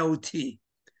 NLT.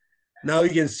 Now you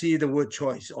can see the word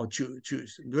choice or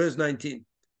choose. Verse 19.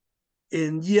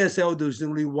 In ESL, there's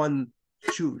only one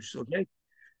choose, okay?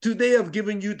 Today I've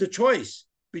given you the choice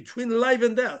between life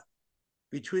and death,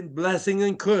 between blessing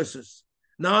and curses.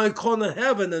 Now I call on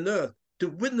heaven and earth to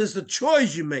witness the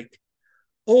choice you make.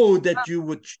 Oh, that you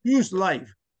would choose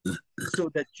life so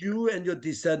that you and your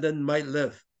descendant might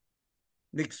live.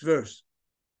 Next verse.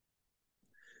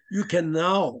 You can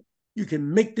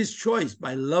make this choice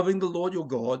by loving the Lord your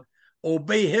God,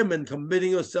 obey him and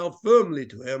committing yourself firmly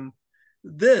to him.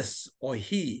 This or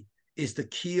he is the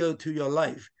key to your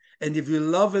life. And if you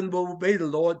love and obey the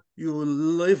Lord, you will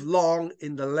live long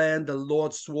in the land the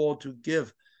Lord swore to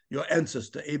give your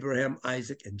ancestor, Abraham,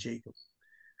 Isaac, and Jacob.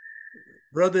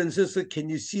 Brother and sister, can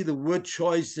you see the word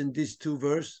choice in these two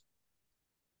verses?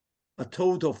 A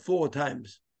total of 4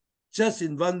 times. just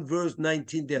in one verse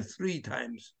 19, there are 3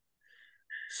 times.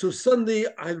 So suddenly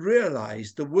I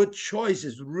realized the word choice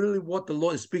is really what the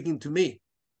Lord is speaking to me.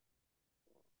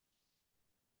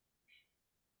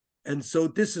 And so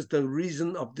this is the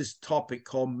reason of this topic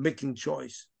called making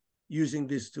choice, using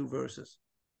these 2 verses.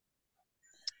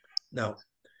 Now,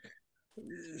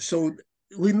 so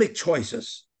we make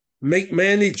choices, make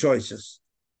many choices.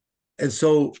 And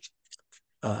so,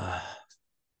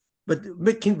 but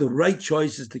making the right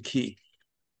choice is the key.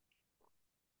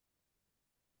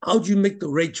 How do you make the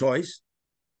right choice?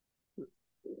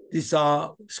 These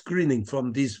are screening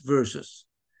from these verses.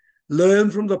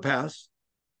 Learn from the past,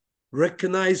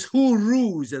 recognize who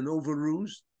rules and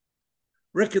overrules,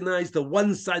 recognize the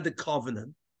one-sided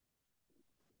covenant.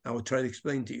 I will try to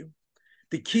explain to you.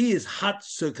 The key is heart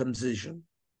circumcision.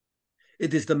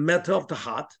 It is the matter of the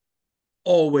heart.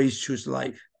 Always choose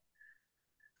life.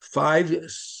 5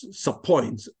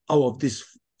 sub-points out of these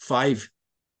 5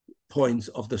 points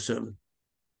of the sermon.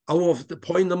 Out of the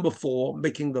point number 4,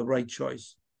 making the right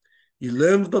choice. You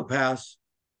learn from the past.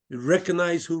 You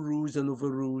recognize who rules and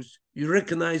overrules. You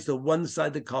recognize the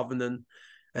one-sided covenant.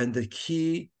 And the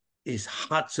key is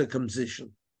heart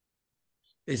circumcision.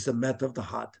 It's the matter of the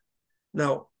heart.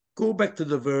 Now, go back to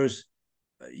the verse,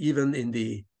 even in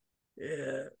the,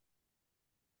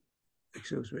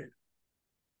 excuse me.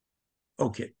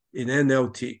 Okay, in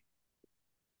NLT.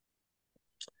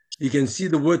 You can see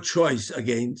the word choice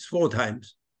again, 4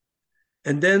 times.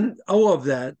 And then out of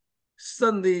that,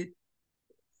 suddenly,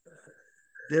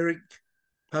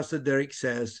 Pastor Derek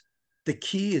says, the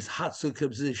key is heart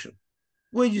circumcision.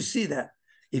 Where you see that?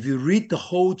 If you read the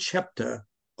whole chapter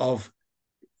of,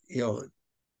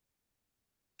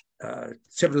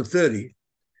 chapter 30,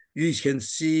 you can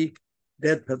see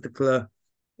that particular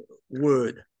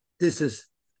word. This is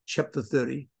chapter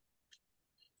 30.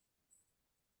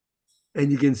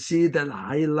 And you can see that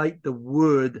highlight the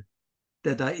word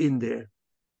that are in there.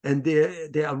 And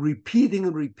they are repeating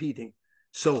and repeating.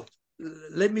 So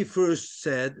let me first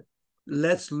say,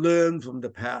 let's learn from the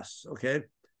past, okay?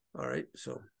 All right,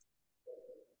 so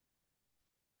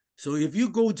if you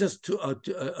go just to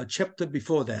a chapter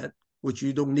before that, which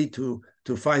you don't need to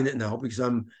find it now because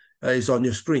it's on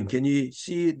your screen. Can you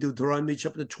see Deuteronomy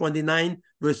chapter 29,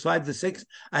 verse 5 to 6?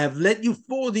 I have led you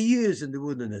 40 years in the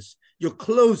wilderness. Your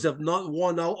clothes have not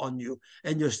worn out on you,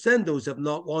 and your sandals have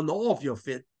not worn off your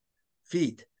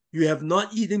feet. You have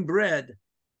not eaten bread,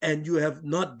 and you have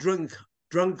not drunk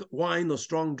wine or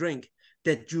strong drink,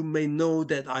 that you may know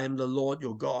that I am the Lord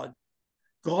your God.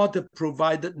 God have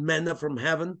provided manna from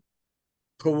heaven,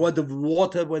 provided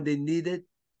water when they needed,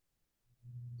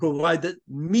 provided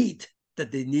meat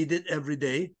that they needed every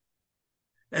day.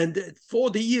 And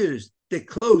 40 years, their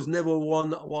clothes never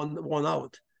worn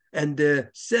out, and their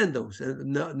sandals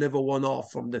never worn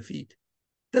off from their feet.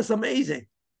 That's amazing.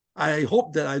 I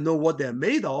hope that I know what they're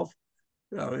made of.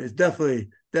 It's definitely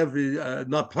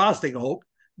not plastic, I hope,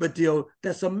 but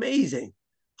that's amazing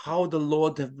how the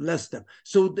Lord have blessed them.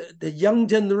 So the young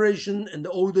generation and the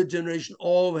older generation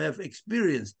all have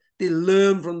experienced. They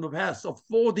learn from the past of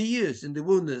 40 years in the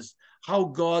wilderness how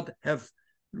God have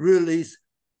really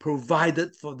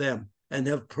provided for them and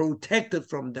have protected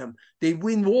from them. They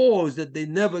win wars that they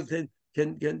never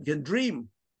can dream.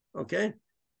 Okay.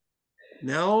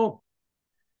 Now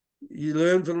you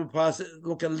learn from the past.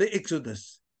 Look at the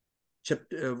Exodus,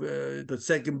 chapter, the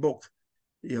second book,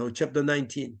 chapter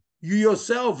 19. You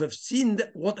yourself have seen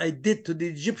what I did to the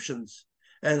Egyptians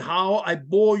and how I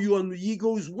bore you on the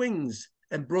eagle's wings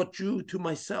and brought you to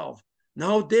myself.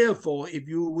 Now, therefore, if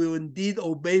you will indeed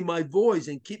obey my voice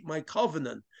and keep my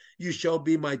covenant, you shall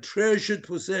be my treasured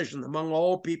possession among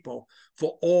all people,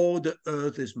 for all the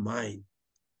earth is mine.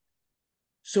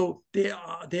 So they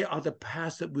are the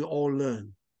past that we all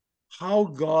learn. How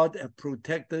God have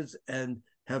protected us and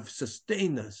have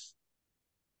sustained us.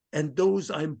 And those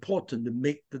are important to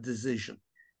make the decision.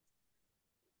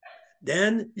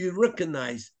 Then you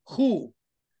recognize who,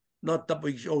 not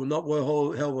WHO, not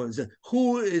World Health Organization,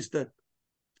 who is the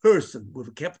person with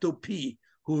a capital P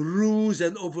who rules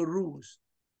and overrules.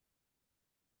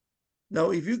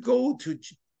 Now, if you go to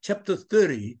chapter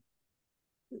 30,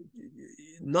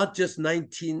 not just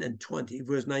 19 and 20,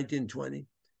 verse 19 and 20,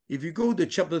 if you go to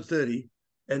chapter 30,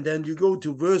 and then you go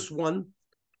to verse 1,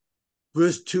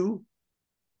 verse 2,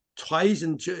 twice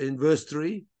in verse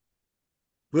 3,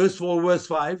 verse 4, verse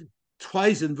 5,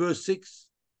 twice in verse 6,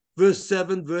 verse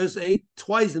 7, verse 8,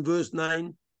 twice in verse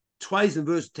 9, twice in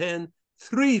verse 10,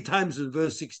 3 times in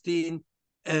verse 16,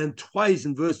 and twice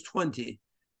in verse 20.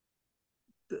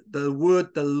 The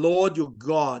word, the Lord your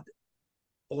God,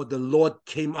 or the Lord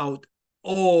came out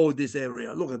all this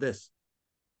area. Look at this.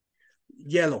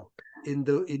 yellow, in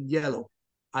yellow.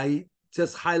 I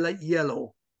just highlight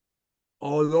yellow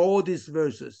all these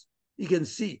verses. You can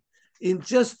see in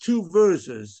just 2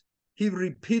 verses, he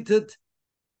repeated,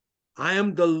 I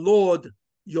am the Lord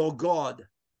your God.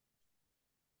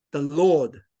 The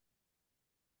Lord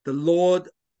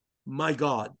my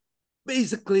God.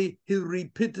 Basically, he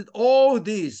repeated all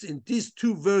these in these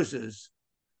 2 verses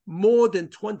more than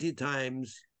 20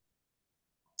 times,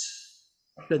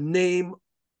 the name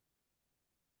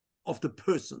of the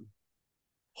person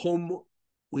whom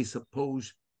we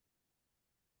supposed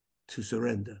to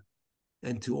surrender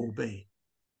and to obey.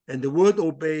 And the word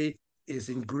obey is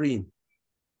in green,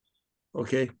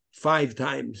 okay, 5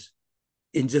 times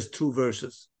in just 2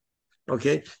 verses,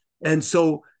 okay? And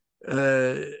so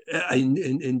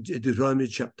in Deuteronomy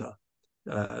chapter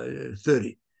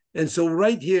 30. And so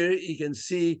right here, you can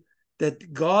see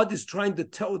that God is trying to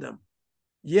tell them,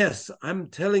 yes, I'm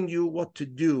telling you what to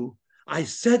do. I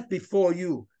set before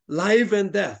you life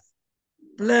and death,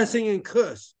 blessing and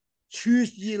curse.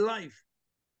 Choose ye life.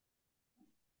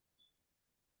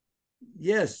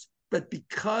 Yes, but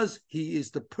because he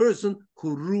is the person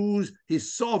who rules,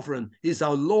 he's sovereign, he's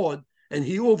our Lord, and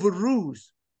he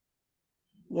overrules.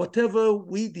 Whatever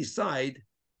we decide,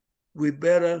 we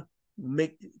better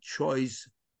make choice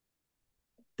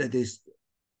that is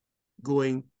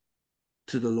going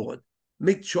to the Lord.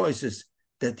 Make choices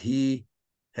that he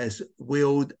has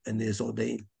willed and is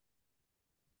ordained.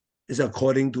 It's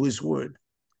according to his word.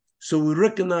 So we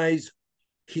recognize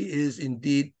he is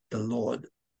indeed the Lord.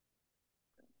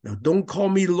 Now, don't call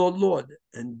me Lord, Lord,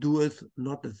 and doeth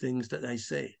not the things that I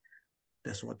say.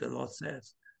 That's what the Lord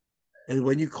says. And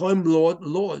when you call him Lord,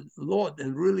 Lord, Lord,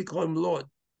 and really call him Lord.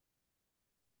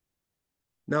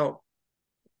 Now,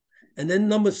 and then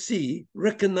number C,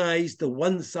 recognize the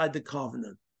one-sided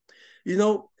covenant. You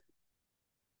know,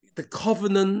 the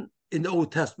covenant in the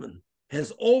Old Testament has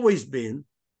always been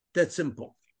that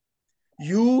simple.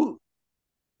 You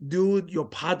do your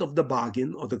part of the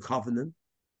bargain or the covenant.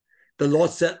 The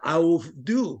Lord said, I will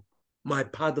do my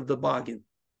part of the bargain.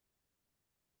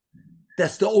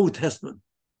 That's the Old Testament.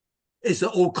 It's the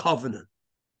Old Covenant.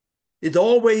 It's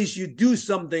always you do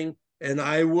something and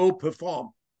I will perform.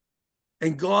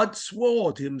 And God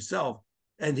swore to himself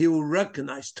and he will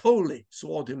recognize, totally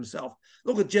swore to himself.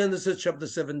 Look at Genesis chapter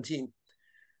 17.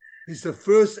 It's the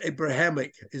first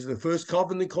Abrahamic, it's the first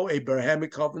covenant called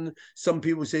Abrahamic covenant. Some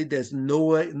people say there's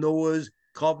Noah's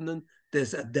covenant,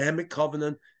 there's Adamic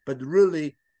covenant, but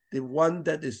really the one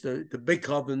that is the big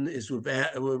covenant is with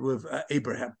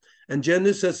Abraham. And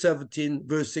Genesis 17,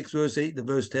 verse 6, verse 8, the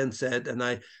verse 10 said, and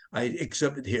I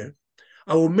excerpt it here,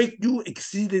 I will make you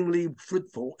exceedingly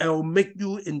fruitful. I will make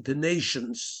you into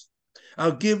nations.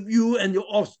 I'll give you and your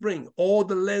offspring all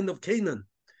the land of Canaan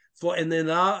for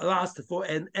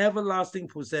an everlasting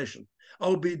possession.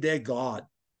 I'll be their God.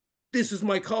 This is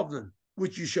my covenant,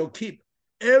 which you shall keep.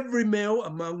 Every male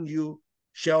among you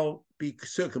shall be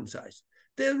circumcised.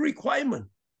 There's a requirement.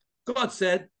 God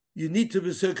said, you need to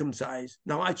be circumcised.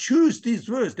 Now, I choose these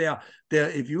verses. They are,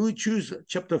 if you choose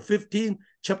chapter 15,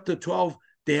 chapter 12,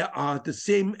 they are the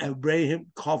same Abraham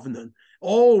covenant.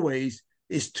 Always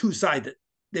is two-sided.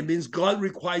 That means God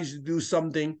requires you to do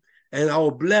something, and I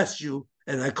will bless you,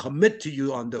 and I commit to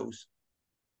you on those.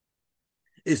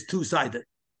 It's two-sided.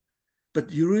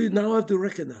 But you really now have to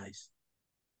recognize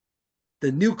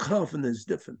the new covenant is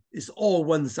different. It's all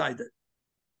one-sided.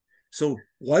 So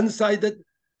one-sided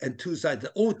and two-sided.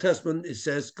 The Old Testament, it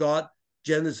says God,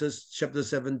 Genesis chapter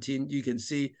 17, you can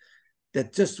see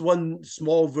that just one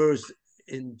small verse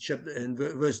in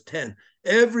verse 10,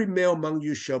 every male among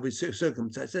you shall be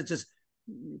circumcised. Let's just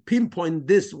pinpoint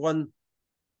this one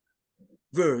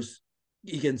verse.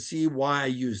 You can see why I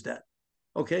use that.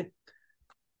 Okay?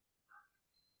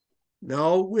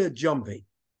 Now we're jumping.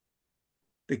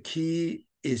 The key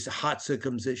is heart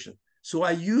circumcision. So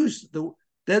I use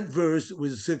that verse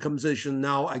with circumcision.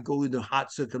 Now I go into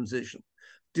heart circumcision.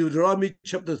 Deuteronomy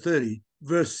chapter 30,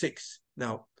 verse 6.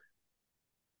 Now,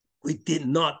 we did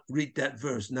not read that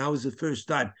verse. Now is the first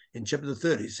time in chapter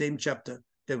 30, same chapter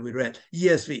that we read,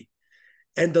 ESV.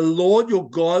 And the Lord your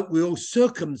God will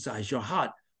circumcise your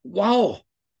heart. Wow,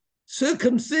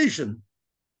 circumcision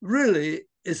really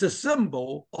is a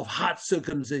symbol of heart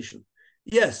circumcision.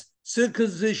 Yes,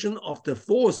 circumcision of the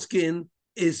foreskin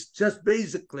is just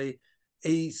basically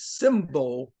a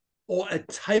symbol or a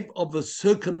type of a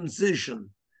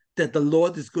circumcision that the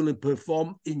Lord is going to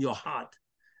perform in your heart.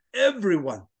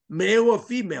 Everyone, male or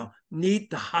female, need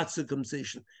the heart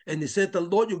circumcision. And he said, the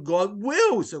Lord your God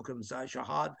will circumcise your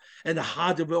heart and the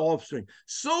heart of your offspring,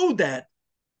 so that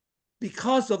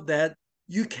because of that,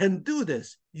 You can do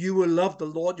this. You will love the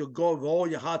Lord your God with all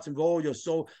your heart and with all your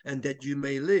soul, and that you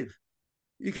may live.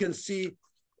 You can see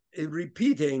it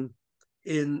repeating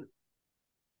in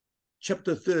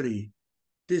chapter 30.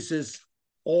 This is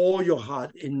all your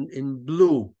heart in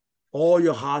blue, all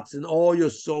your hearts and all your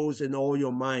souls and all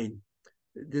your mind.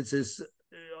 This is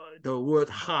the word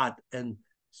heart and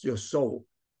your soul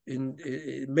in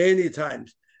many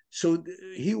times. So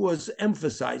he was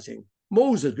emphasizing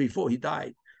Moses before he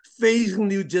died, facing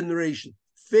new generation,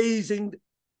 facing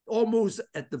almost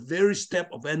at the very step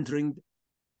of entering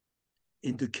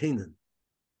into Canaan.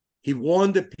 He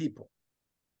warned the people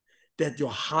that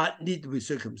your heart need to be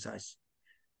circumcised.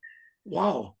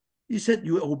 Wow, you said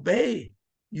you obey.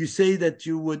 You say that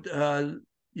you would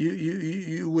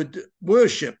you would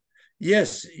worship.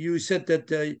 Yes, you said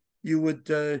that you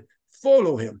would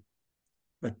follow him.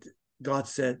 But God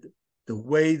said the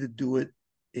way to do it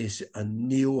is a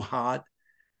new heart,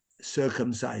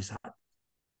 circumcised heart.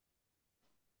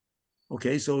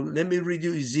 Okay, so let me read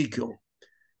you Ezekiel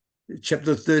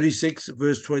chapter 36,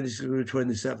 verse 26 to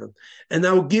 27. And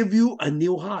I'll give you a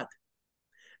new heart,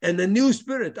 and a new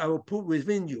spirit I will put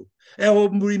within you. And I will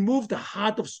remove the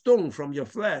heart of stone from your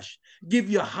flesh, give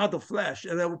you a heart of flesh,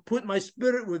 and I will put my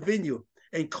spirit within you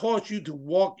and cause you to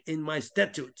walk in my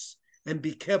statutes and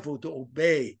be careful to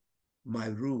obey my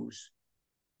rules.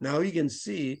 Now you can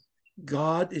see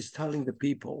God is telling the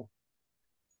people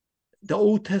the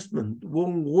Old Testament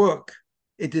won't work.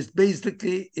 It is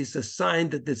basically is a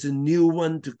sign that there's a new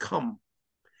one to come.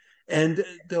 And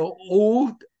the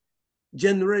old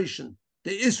generation,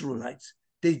 the Israelites,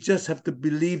 they just have to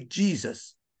believe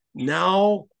Jesus.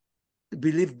 Now,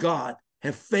 believe God,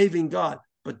 have faith in God.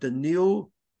 But the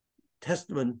New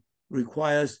Testament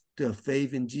requires to have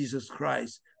faith in Jesus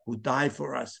Christ, who died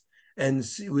for us. And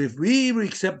if we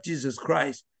accept Jesus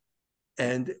Christ,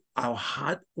 and our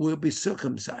heart will be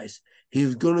circumcised,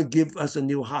 he's going to give us a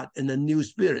new heart and a new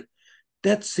spirit.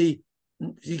 That's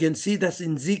you can see that's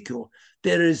in Ezekiel.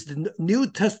 There is the New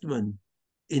Testament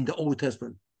in the Old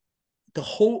Testament. The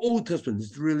whole Old Testament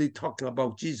is really talking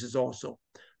about Jesus also.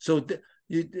 So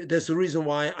there's a reason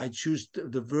why I choose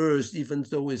the verse, even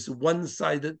though it's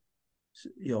one-sided,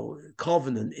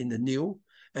 covenant in the New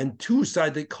and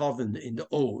two-sided covenant in the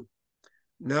Old.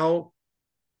 Now,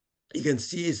 you can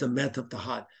see it's a matter of the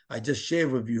heart. I just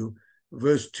shared with you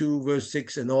verse 2, verse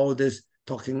 6, and all this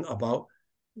talking about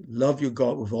love your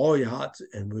God with all your heart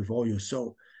and with all your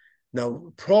soul.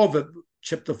 Now, Proverbs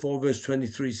chapter 4, verse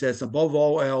 23 says, above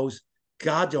all else,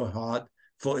 guard your heart,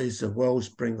 for it is a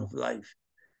wellspring of life.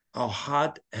 Our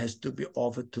heart has to be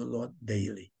offered to the Lord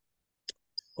daily.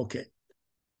 Okay.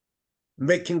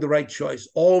 Making the right choice.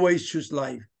 Always choose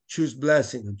life, choose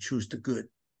blessing, and choose the good.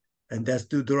 And that's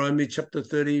Deuteronomy chapter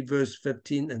 30, verse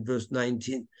 15 and verse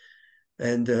 19.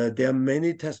 And there are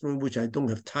many testimonies which I don't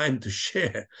have time to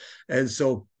share. And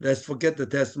so let's forget the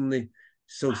testimony.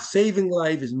 So saving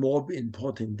life is more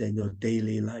important than your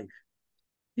daily life.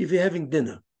 If you're having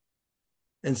dinner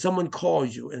and someone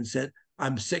calls you and said,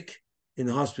 I'm sick in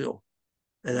the hospital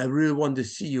and I really want to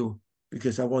see you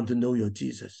because I want to know your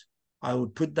Jesus, I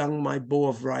would put down my bowl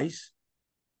of rice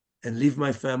and leave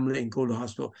my family and go to the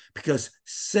hospital, because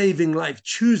saving life,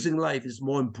 choosing life is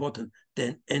more important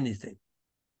than anything.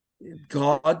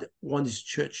 God wants his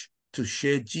church to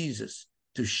share Jesus,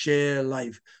 to share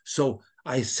life. So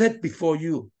I set before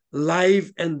you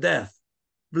life and death,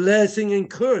 blessing and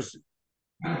curse,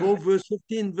 in both verse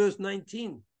 15, verse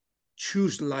 19.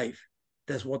 Choose life.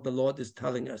 That's what the Lord is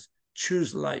telling us.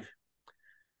 Choose life.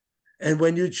 And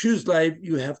when you choose life,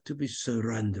 you have to be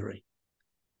surrendering,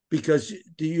 because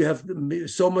you have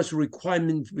so much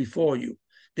requirement before you.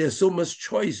 There's so much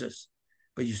choices,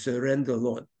 but you surrender,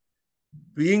 Lord.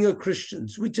 Being a Christian,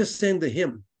 we just sang the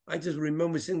hymn. I just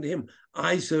remember singing the hymn,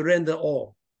 I surrender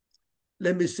all.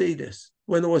 Let me say this.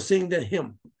 When I was singing that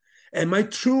hymn, am I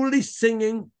truly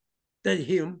singing that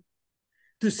hymn?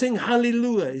 To sing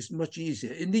hallelujah is much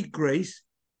easier. You need grace.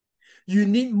 You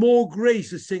need more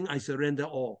grace to sing I surrender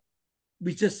all.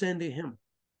 We just sang the hymn.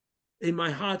 In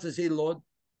my heart, I say, Lord,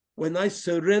 when I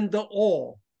surrender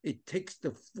all, it takes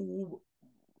the full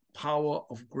power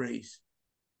of grace,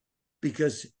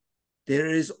 because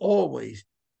there is always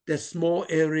that small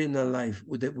area in our life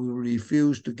that we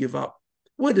refuse to give up.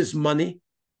 Whether it's money,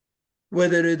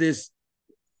 whether it is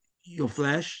your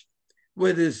flesh,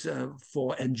 whether it's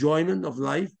for enjoyment of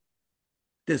life,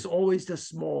 there's always that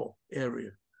small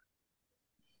area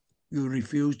you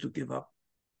refuse to give up.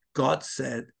 God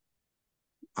said,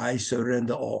 I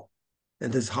surrender all.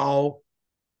 And that's how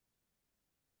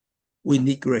we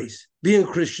need grace. Being a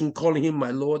Christian, calling him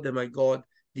my Lord and my God,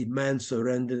 demands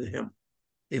surrender to him.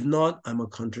 If not, I'm a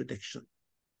contradiction.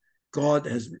 God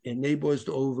has enabled us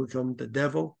to overcome the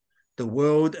devil, the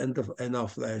world, and our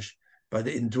flesh by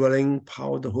the indwelling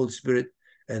power of the Holy Spirit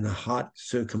and a heart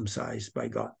circumcised by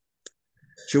God.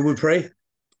 Shall we pray?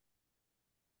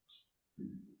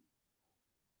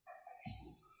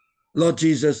 Lord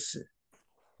Jesus,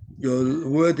 your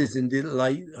word is indeed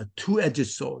like a two-edged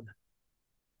sword.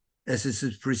 As it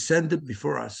is presented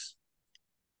before us,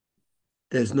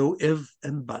 there's no if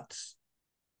and buts.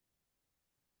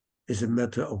 It's a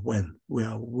matter of when we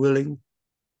are willing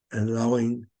and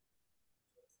allowing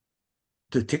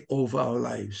to take over our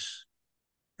lives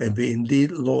and be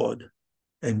indeed Lord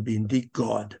and be indeed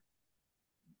God.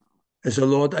 And so,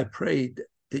 Lord, I pray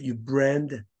that you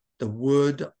brand the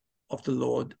word of the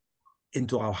Lord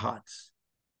into our hearts,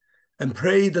 and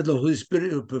pray that the Holy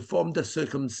Spirit will perform the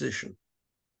circumcision,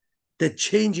 the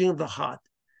changing of the heart,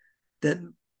 that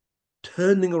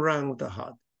turning around of the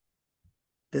heart,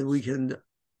 that we can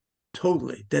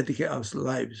totally dedicate our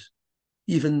lives,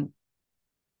 even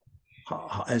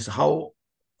as how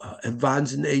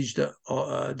advanced in age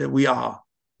that we are,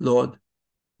 Lord.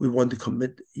 We want to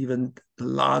commit even the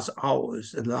last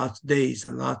hours and last days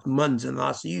and last months and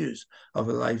last years of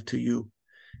our life to you,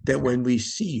 that when we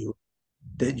see you,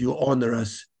 that you honor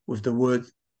us with the word,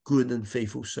 good and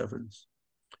faithful servants.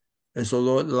 And so,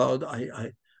 Lord,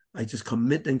 I just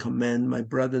commit and command my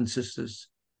brothers and sisters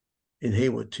in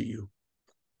Hayward to you.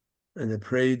 And I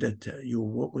pray that you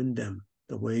work in them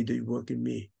the way that you work in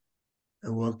me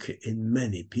and work in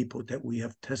many people that we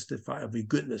have testified of your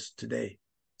goodness today.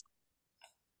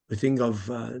 We think of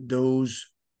those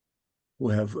who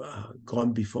have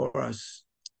gone before us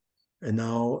and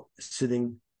now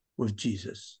sitting with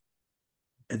Jesus,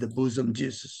 at the bosom of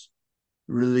Jesus,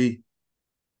 really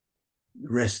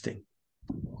resting.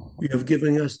 You have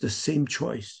given us the same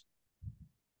choice.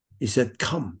 He said,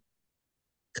 come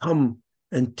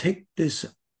and take this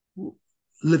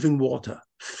living water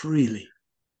freely.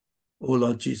 Oh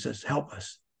Lord Jesus, help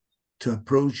us to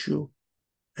approach you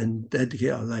and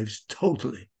dedicate our lives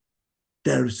totally.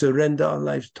 Surrender our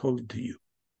lives totally to you.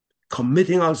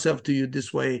 Committing ourselves to you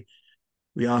this way,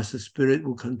 we ask the Spirit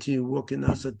will continue working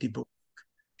us a deeper work.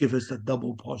 Give us a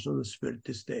double portion of the Spirit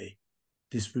this day.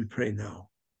 This we pray now.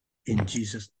 In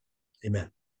Jesus' name,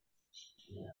 amen.